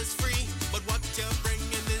see is free, but what you're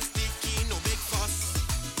bringing is the key. No big fuss.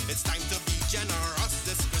 It's time to be generous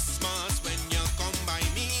this Christmas when you come by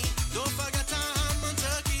me. Don't forget a ham and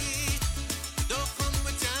turkey. Don't come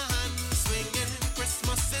with your hands swinging.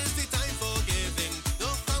 Christmas is the time for giving.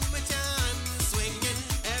 Don't come with your hands swinging.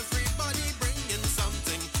 Everybody bringing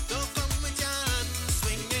something. Don't come with your hands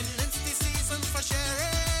swinging. It's the season for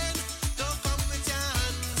sharing.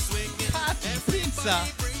 Pizza.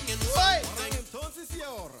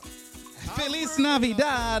 Feliz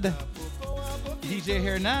Navidad. DJ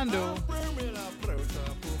Hernando.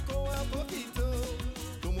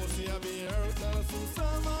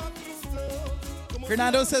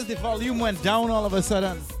 Fernando says the volume went down all of a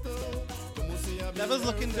sudden. Level's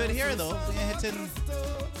looking good here though. So you're hitting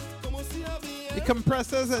the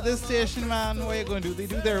compressors at this station, man. What are you going to do? They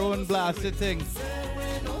do their own blasted thing.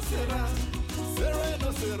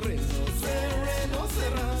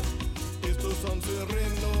 Estos son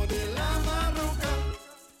sereno de la marruca.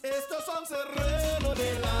 Estos son sereno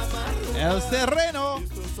de la marruca. El sereno.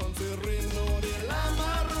 Estos son sereno de la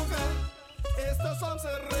marruca. Estos son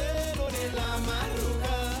sereno de la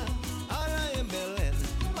marruca. Ala en Belén,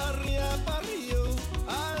 barria barrio.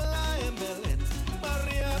 Ala en Belén,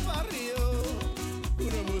 barria barrio.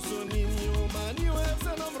 Uno muso niño Manuel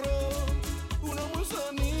se nombró. Uno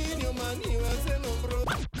muso niño Manuel se nombró.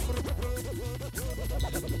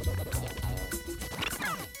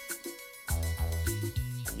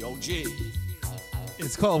 Yo, G.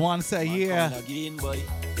 It's called Once a Year. Again, boy.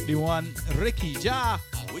 The one Ricky Ja.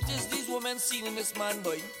 Which is these women seen in this man,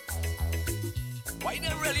 boy? Why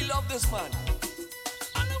they really love this man?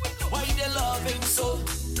 Why they love him so?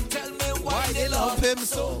 Tell me why they love him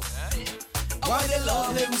so? Why they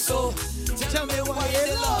love him so? Tell me why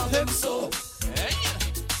they love him so?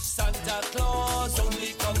 Santa Claus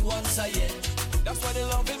only come once a year. That's why they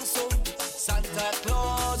love him so. Santa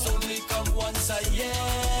Claus only come once a year.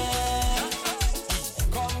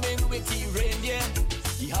 Coming with the reindeer,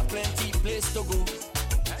 he have plenty place to go.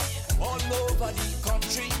 All over the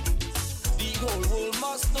country, the whole world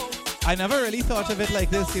must know. I never really thought of it like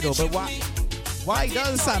this, you know, but why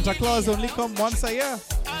does Santa Claus only come once a year?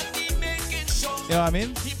 You know what I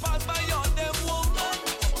mean?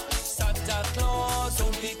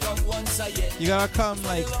 You gotta come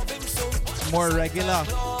like more regular.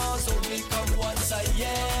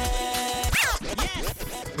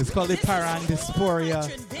 It's called the Parang Dysphoria.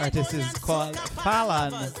 Artist is called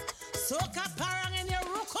Palancer. SOCA Parang in your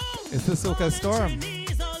rukum. It's the Soca Storm.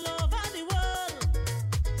 All over the world.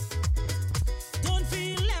 Don't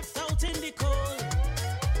feel left out in the cold.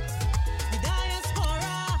 The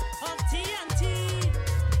diaspora of TNT.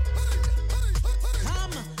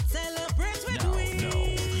 Come celebrate with we.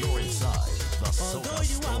 You're inside the Although Soca you are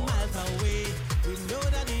Storm. miles away, we know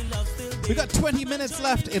that the love still We got 20 minutes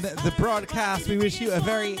left in the broadcast. We wish you a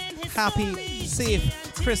very happy,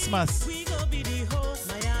 safe Christmas. We go be the host.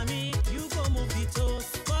 Miami, you go move the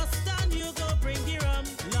toast. Boston, you go bring the rum.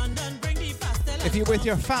 London, bring the pastel. If you're with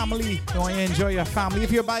your family, you want to enjoy your family.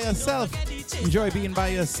 If you're by yourself, enjoy being by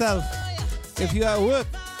yourself. If you're at work,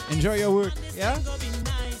 enjoy your work. Yeah?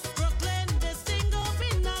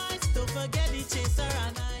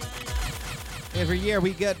 Every year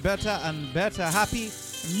we get better and better. Happy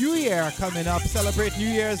New Year coming up. Celebrate New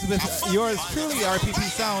Year's with yours truly, RPP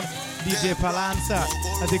Sound, DJ Palancer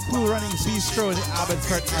at the Cool Runnings Bistro, the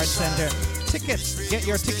Abbotsford Arts Center. Tickets, get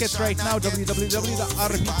your tickets right now,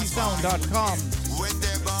 www.rppsound.com.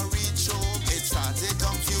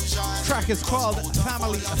 Track is called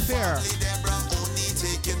Family Affair.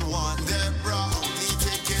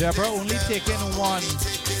 Deborah only taking one.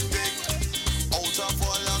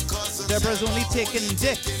 Deborah's only taking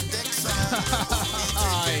dick.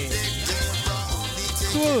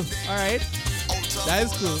 Cool. All right. That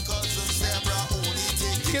is cool.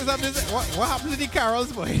 What happened to the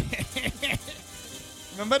carols, boy?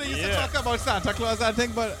 Remember they used to talk about Santa Claus, I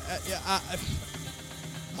think, but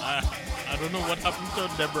I don't know what happened to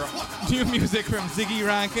Deborah. New music from Ziggy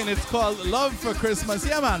Rankin. It's called Love for Christmas.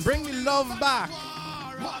 Yeah, man. Bring the love back.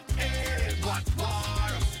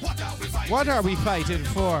 What are we fighting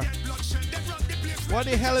for? What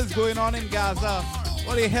the hell is going on in Gaza?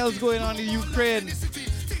 What the hell is going on in Ukraine?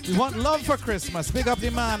 We want love for Christmas. Big up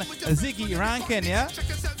the man, Ziggy Rankin, yeah?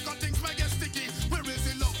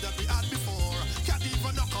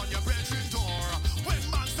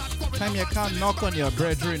 Time you can't knock on your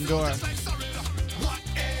brethren door.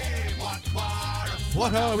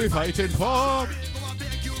 What are we fighting for?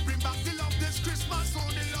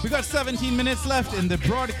 We got 17 minutes left in the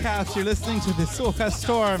broadcast. You're listening to the Soca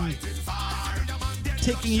Storm,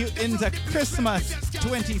 taking you into Christmas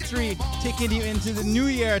 23, taking you into the New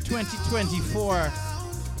Year 2024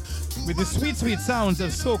 with the sweet, sweet sounds of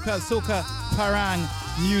Soca Parang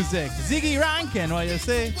music. Ziggy Rankin, what you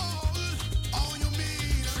say?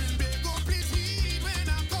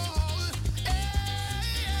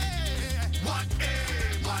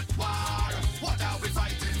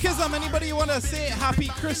 Kizzum, anybody you want to say Happy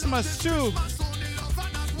Christmas to?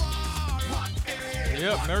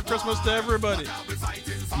 Yeah, Merry Christmas to everybody.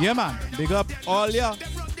 Yeah, man. Big up all ya.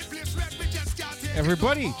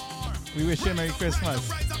 Everybody, we wish you a Merry Christmas.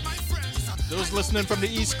 Those listening from the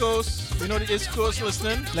East Coast, we know the East Coast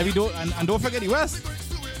listening. Let me do, and don't forget the West.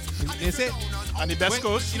 They say, and the Best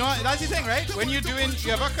Coast. You know, that's the thing, right? When you're doing,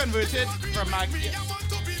 you ever converted from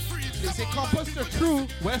they say compass to true,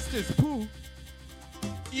 West is poo,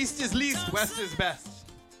 East is least, West is best.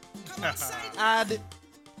 Add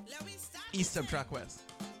East subtract West.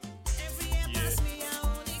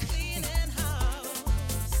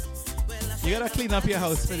 You gotta clean up your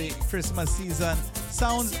house for the Christmas season.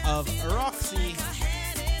 Sounds of Roxy.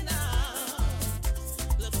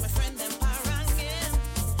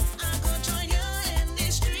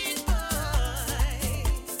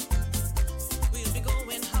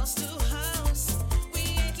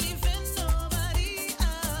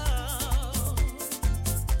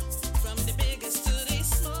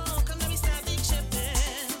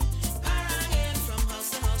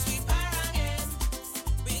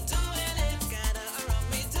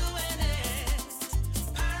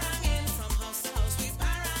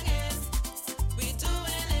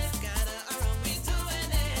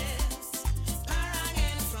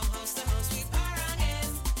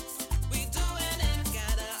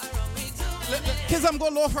 Kizzum, go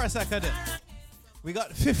low for a second. We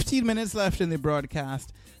got 15 minutes left in the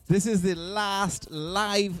broadcast. This is the last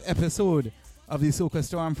live episode of the Soca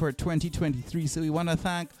Storm for 2023. So we want to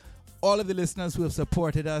thank all of the listeners who have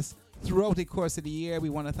supported us throughout the course of the year. We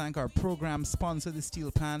want to thank our program sponsor, the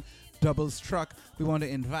Steel Pan Doubles Truck. We want to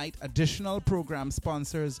invite additional program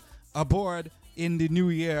sponsors aboard in the new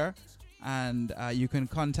year. And you can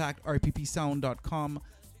contact rppsound.com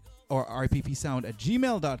or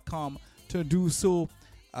rppsound@gmail.com to do so.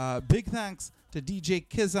 Big thanks to DJ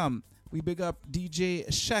Kizzum. We big up DJ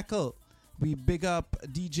Shekel. We big up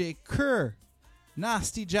DJ Kerr.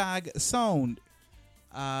 Nasty Jag Sound.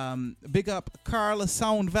 Big up Carl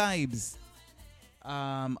Sound Vibes.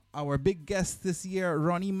 Our big guest this year,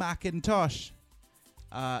 Ronnie McIntosh.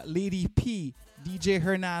 Lady P. DJ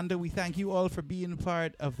Hernando. We thank you all for being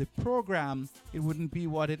part of the program. It wouldn't be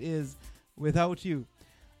what it is without you.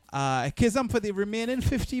 Kizzum, for the remaining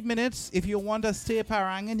 50 minutes, if you want to stay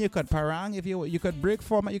paranging, you could parang. If you could break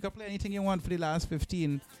format, you could play anything you want for the last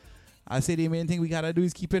 15. I say the main thing we gotta do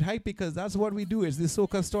is keep it hype, because that's what we do. It's the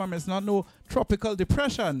Soca Storm. It's not no tropical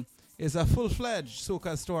depression. It's a full-fledged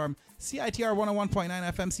Soca Storm. CITR 101.9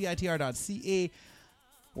 FM, CITR.ca.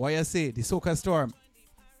 What you say? The Soca Storm.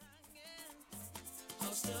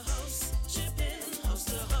 House to house, shipping, house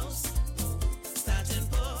to house. Starting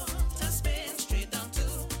Port of Spain, straight down to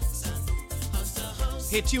Sun. House to house.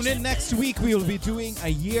 Hey, tune in next week. We will be doing a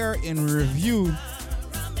year in review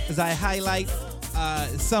as I highlight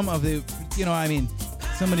some of the,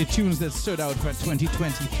 some of the tunes that stood out for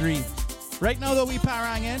 2023. Right now, though, we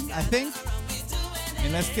paranging, I think.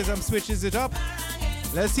 Unless Kizzum switches it up.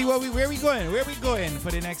 Let's see where we going. Where we going for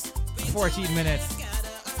the next 14 minutes.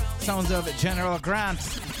 Sounds of General Grant.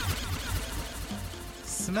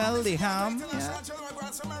 Smell the ham. Yeah.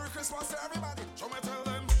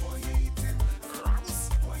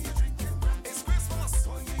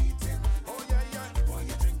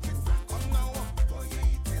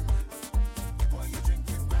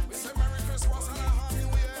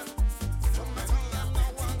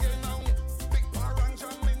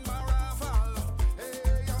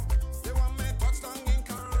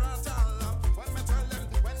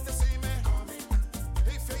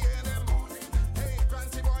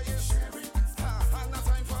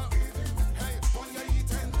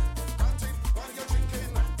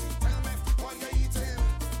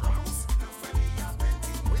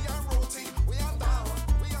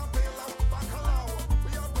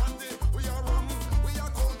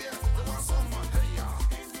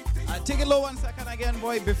 Take it low 1 second again,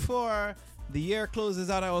 boy. Before the year closes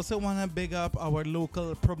out, I also want to big up our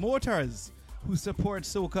local promoters who support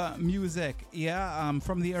soca music. Yeah,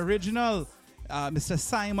 from the original, Mr.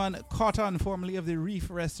 Simon Cotton, formerly of the Reef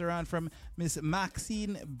Restaurant, from Miss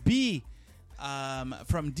Maxine B,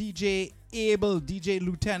 from DJ Abel, DJ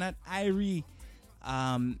Lieutenant Irie.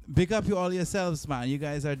 Big up you all yourselves, man. You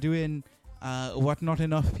guys are doing what not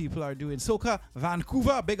enough people are doing. Soca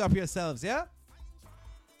Vancouver, big up yourselves, yeah?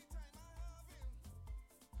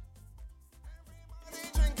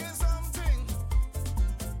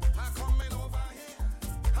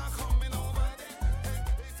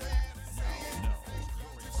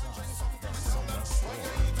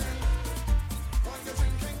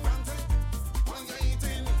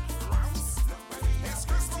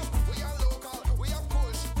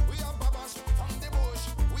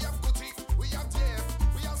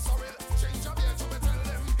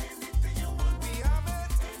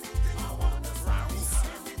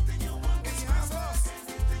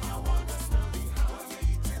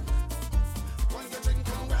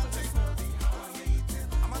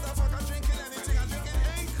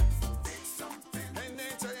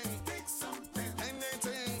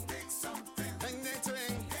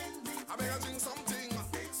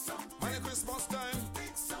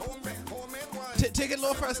 Take it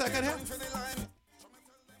low for a second here.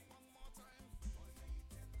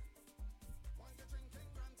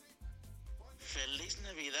 Feliz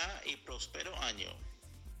Navidad y próspero año.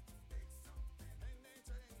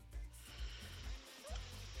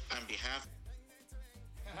 On behalf.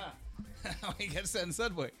 We get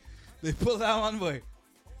censored, boy. They pull that one, boy.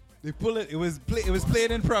 They pull it. It was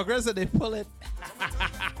played in progress, and they pull it.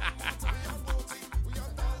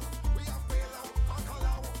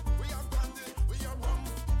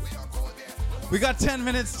 We got 10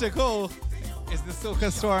 minutes to go. It's the Soca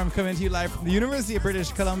Storm coming to you live from the University of British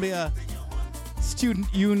Columbia Student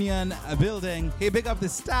Union building. Hey, big up the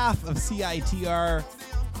staff of CITR.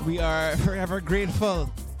 We are forever grateful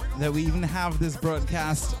that we even have this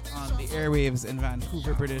broadcast on the airwaves in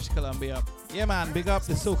Vancouver, British Columbia. Yeah, man, big up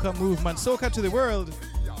the Soca movement. Soca to the world.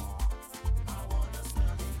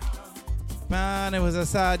 Man, it was a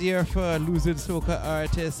sad year for losing soca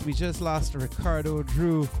artists. We just lost Ricardo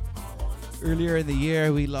Drew. Earlier in the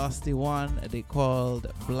year, we lost the one they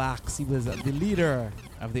called Blacks. He was the leader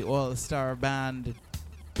of the all-star band.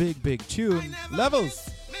 Big, big tune. Levels.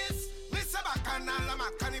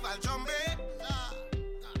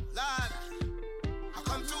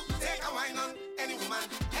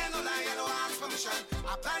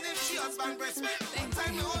 I plan if she husband breast me.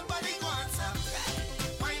 Anytime your whole body go on, sir.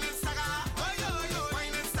 Wine and stagger, oh yo yo.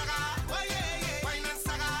 Wine and stagger, oh yeah yeah. Wine and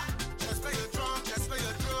stagger, just play your drunk, just play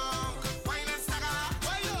your drunk. Wine and stagger,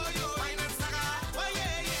 oh yo yo. Wine and stagger, oh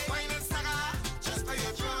yeah yeah. Wine and stagger, just play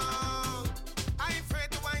your drunk. I ain't afraid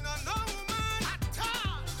to wine on no woman at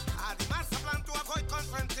all. I the master plan to avoid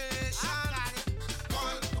confrontation.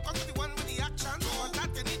 Come to the one with the action. For that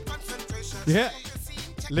you need concentration. Yeah.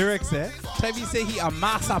 Lyrics, eh? Tevy say he a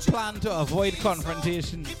master plan to avoid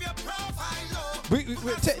confrontation.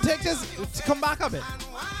 Take this. Come back a bit.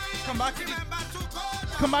 Come back to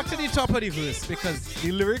the top of the verse, because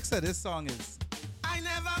the lyrics of this song is I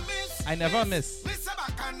never miss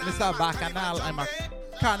Mr. Bacchanal. I'm a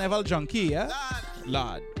carnival junkie, yeah?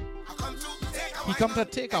 Lord. He come to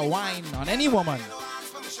take a wine on any woman.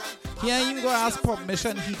 He ain't even go ask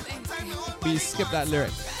permission. We skip that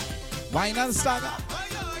lyric. Wine and stagger.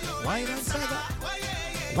 Wine and stagger.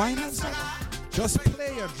 Wine and stagger. Just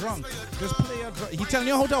play your drunk. Just play your drunk. He telling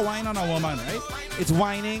you how to wine on a woman, right? It's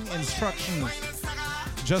whining instructions.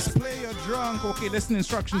 Just play your drunk. Okay, listen,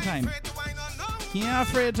 instruction time. He ain't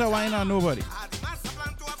afraid to wine on nobody.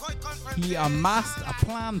 He amassed a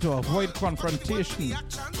plan to avoid confrontation. You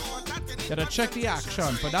gotta check the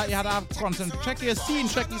action. For that, you had to have constant. Check your scene,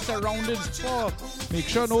 check your surroundings. Make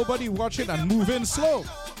sure nobody watching and move in slow.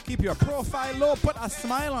 Keep your profile low, put a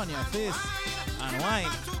smile on your face, and wine.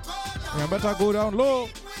 Remember to go down low.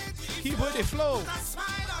 Keep with the flow.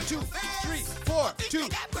 2, 3, 4, 2,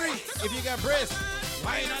 3. If you get brisk,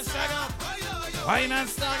 wine and stag up. Wine and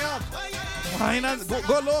stag up. Wine and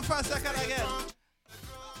go low for a second again.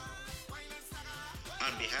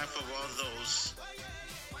 On behalf of all those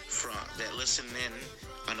that listen in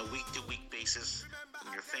on a week-to-week basis,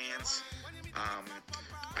 and your fans,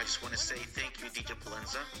 I just want to say thank you, DJ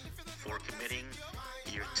Palancer, for committing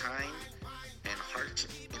your time and heart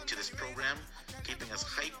into this program, keeping us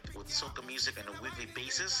hyped with soca music on a weekly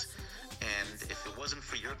basis. And if it wasn't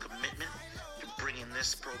for your commitment to bringing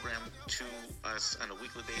this program to us on a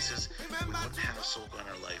weekly basis, we wouldn't have soca in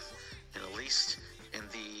our life, and at least in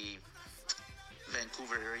the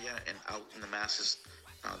Vancouver area and out in the masses,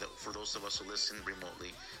 for those of us who listen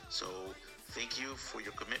remotely. So thank you for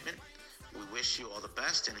your commitment. We wish you all the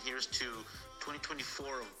best, and here's to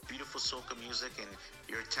 2024 of beautiful soca music and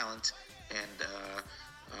your talent, and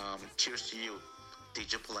cheers to you,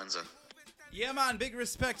 DJ Palanza. Yeah, man, big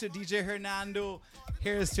respect to DJ Hernando.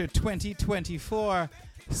 Here's to 2024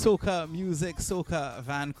 soca music, soca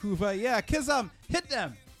Vancouver. Yeah, Kizzum, hit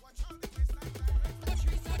them.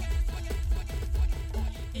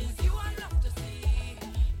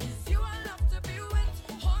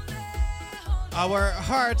 Our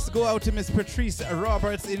hearts go out to Miss Patrice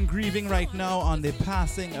Roberts in grieving right now on the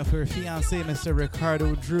passing of her fiancé, Mr.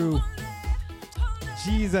 Ricardo Drew.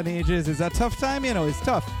 Jeez and ages, it's a tough time, you know, it's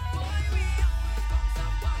tough.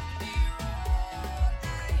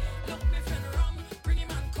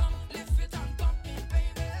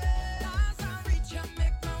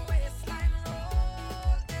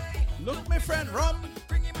 Look, my friend, rum,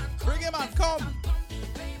 bring him on, come.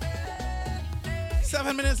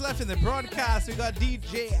 7 minutes left in the broadcast. We got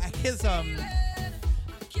DJ Kizzum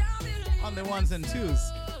on the ones and twos.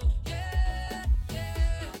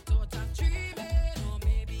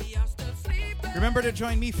 Remember to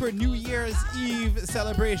join me for New Year's Eve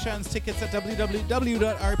celebrations. Tickets at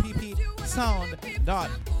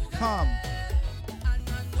www.rppsound.com.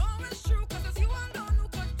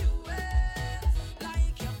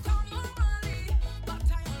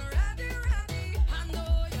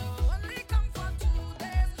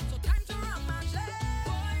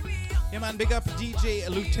 Man, big up DJ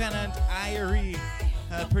Lieutenant Irie,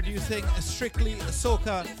 producing Strictly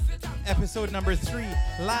Soca episode number 3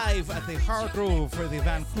 live at the Hargrove for the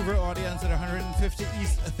Vancouver audience at 150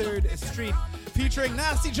 East 3rd Street, featuring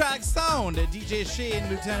Nasty Jack Sound, DJ Shane,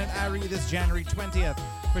 Lieutenant Irie, this January 20th.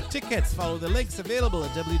 For tickets, follow the links available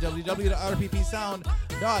at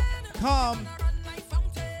www.rppsound.com.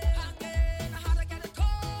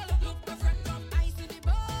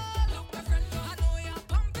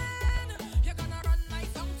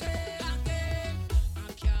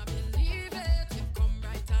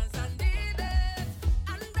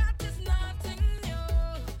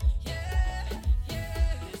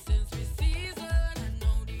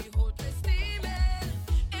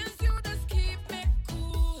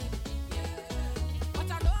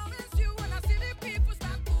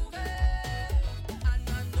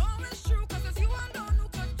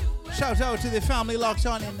 Shout out to the family locked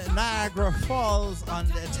on in Niagara Falls,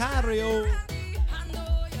 Ontario. We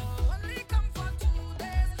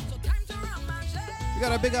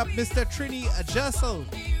gotta big up Mr. Trini Jessel.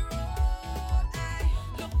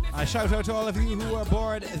 A shout out to all of you who were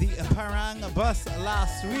aboard the Parang bus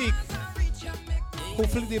last week.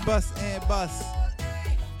 Hopefully the bus ain't bus.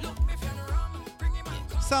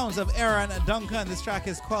 Sounds of Aaron Duncan. This track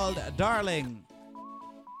is called Darling.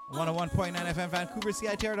 101.9 FM Vancouver,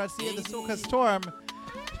 CITR.ca, the Soca Storm.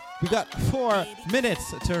 We got 4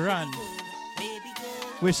 minutes to run.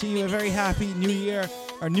 Wishing you a very happy New Year.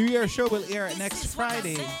 Our New Year show will air next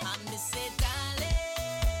Friday.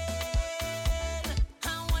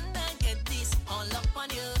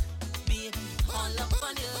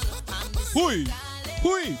 Hui!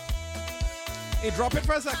 Hui! Hey, drop it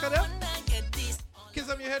for a second there.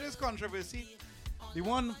 Kizzum, you hear this controversy? The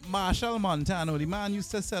one Marshall Montano, the man used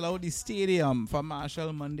to sell out the stadium for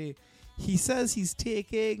Marshall Monday. He says he's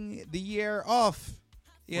taking the year off.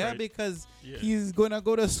 Yeah, right. Because he's going to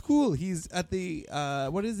go to school. He's at the,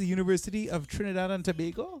 the University of Trinidad and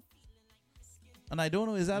Tobago? And I don't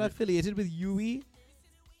know, is that affiliated with UE?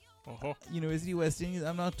 University of West Indies?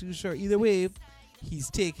 I'm not too sure. Either way, he's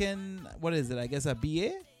taken, I guess a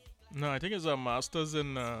BA? No, I think it's a master's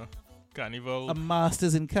in Carnival. A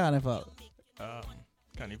master's in Carnival.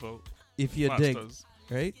 Carnival. If you masters.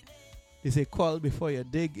 Dig, right? They say call before you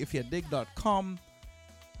dig. If you dig.com.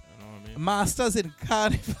 Masters in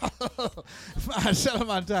Carnival. Marshall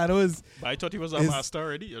Montano is. But I thought he was a master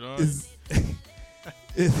already, you know.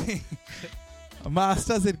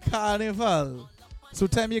 Masters in Carnival. So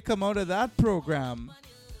time you come out of that program,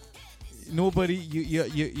 nobody,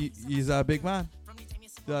 he's a big man.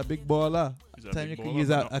 He's a big baller. He's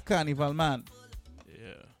a carnival man.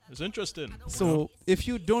 Yeah, it's interesting. So if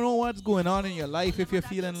you don't know what's going on in your life, if you're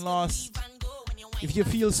feeling lost, if you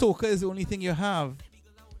feel soca is the only thing you have,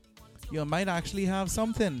 you might actually have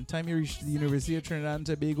something. Time you reach the University of Trinidad and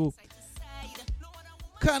Tobago.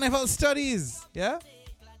 Carnival studies, yeah?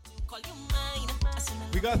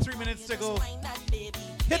 We got 3 minutes to go.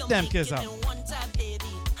 Hit them, Kizzum.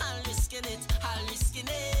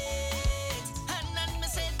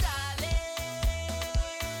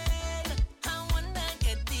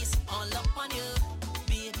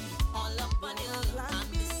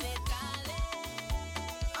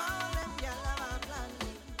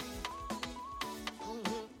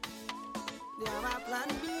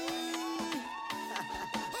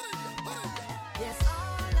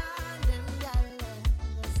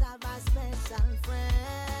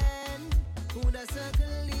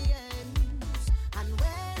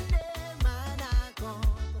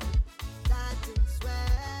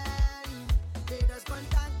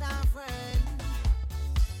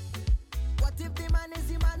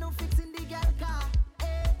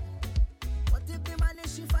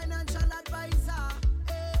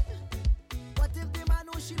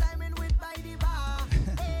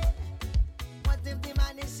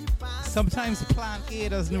 Sometimes plan A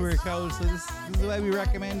doesn't work out, so this is why we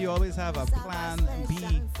recommend you always have a plan B.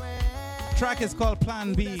 The track is called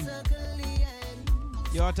Plan B.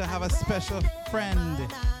 You ought to have a special friend.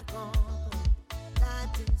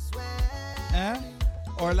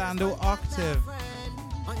 Orlando Octave.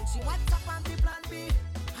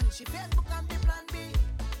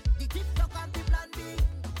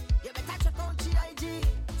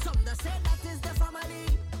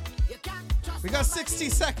 We got 60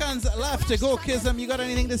 seconds left to go, Kizzum. You got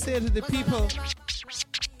anything to say to the people?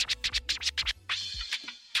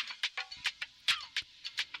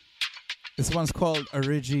 This one's called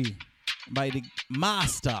Origi by the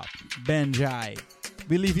master Benjai.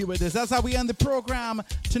 We leave you with this. That's how we end the program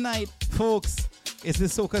tonight, folks. It's the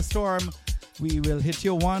Soca Storm. We will hit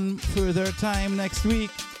you one further time next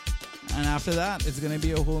week. And after that, it's going to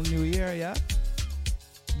be a whole new year, yeah?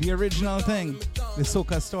 The original thing, the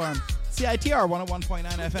Soca Storm. CITR 101.9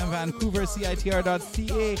 FM Vancouver,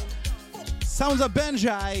 CITR.ca. Sounds of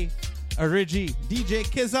Benjai, Origi, DJ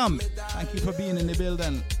Kizzum. Thank you for being in the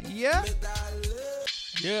building. Yeah?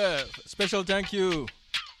 Yeah, special thank you,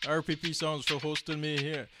 RPP Sounds, for hosting me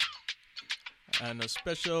here. And a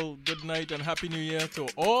special good night and Happy New Year to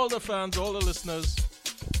all the fans, all the listeners.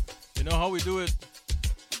 You know how we do it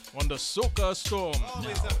on the Soca Storm.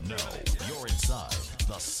 Now, you're inside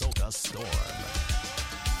the Soca Storm.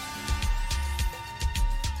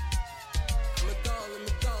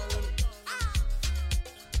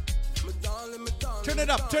 Turn it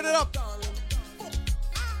up, turn it up.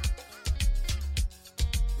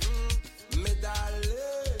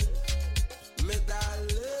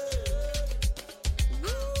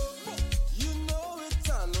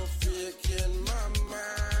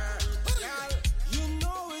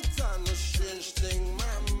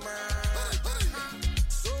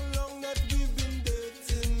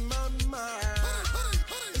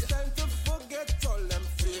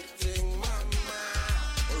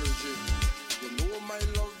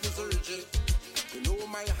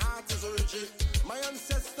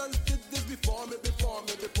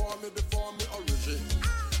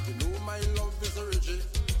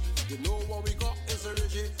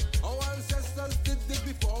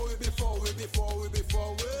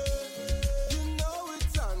 before we. You know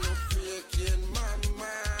it's a no faking,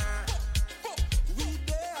 mama. We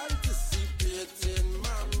there anticipating,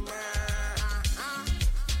 mama.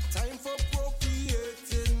 Time for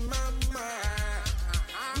procreating, mama.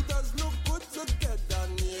 It does look good together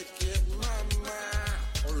naked, mama.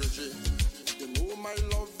 Origin, you know my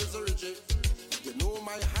love is origin. You know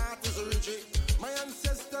my heart is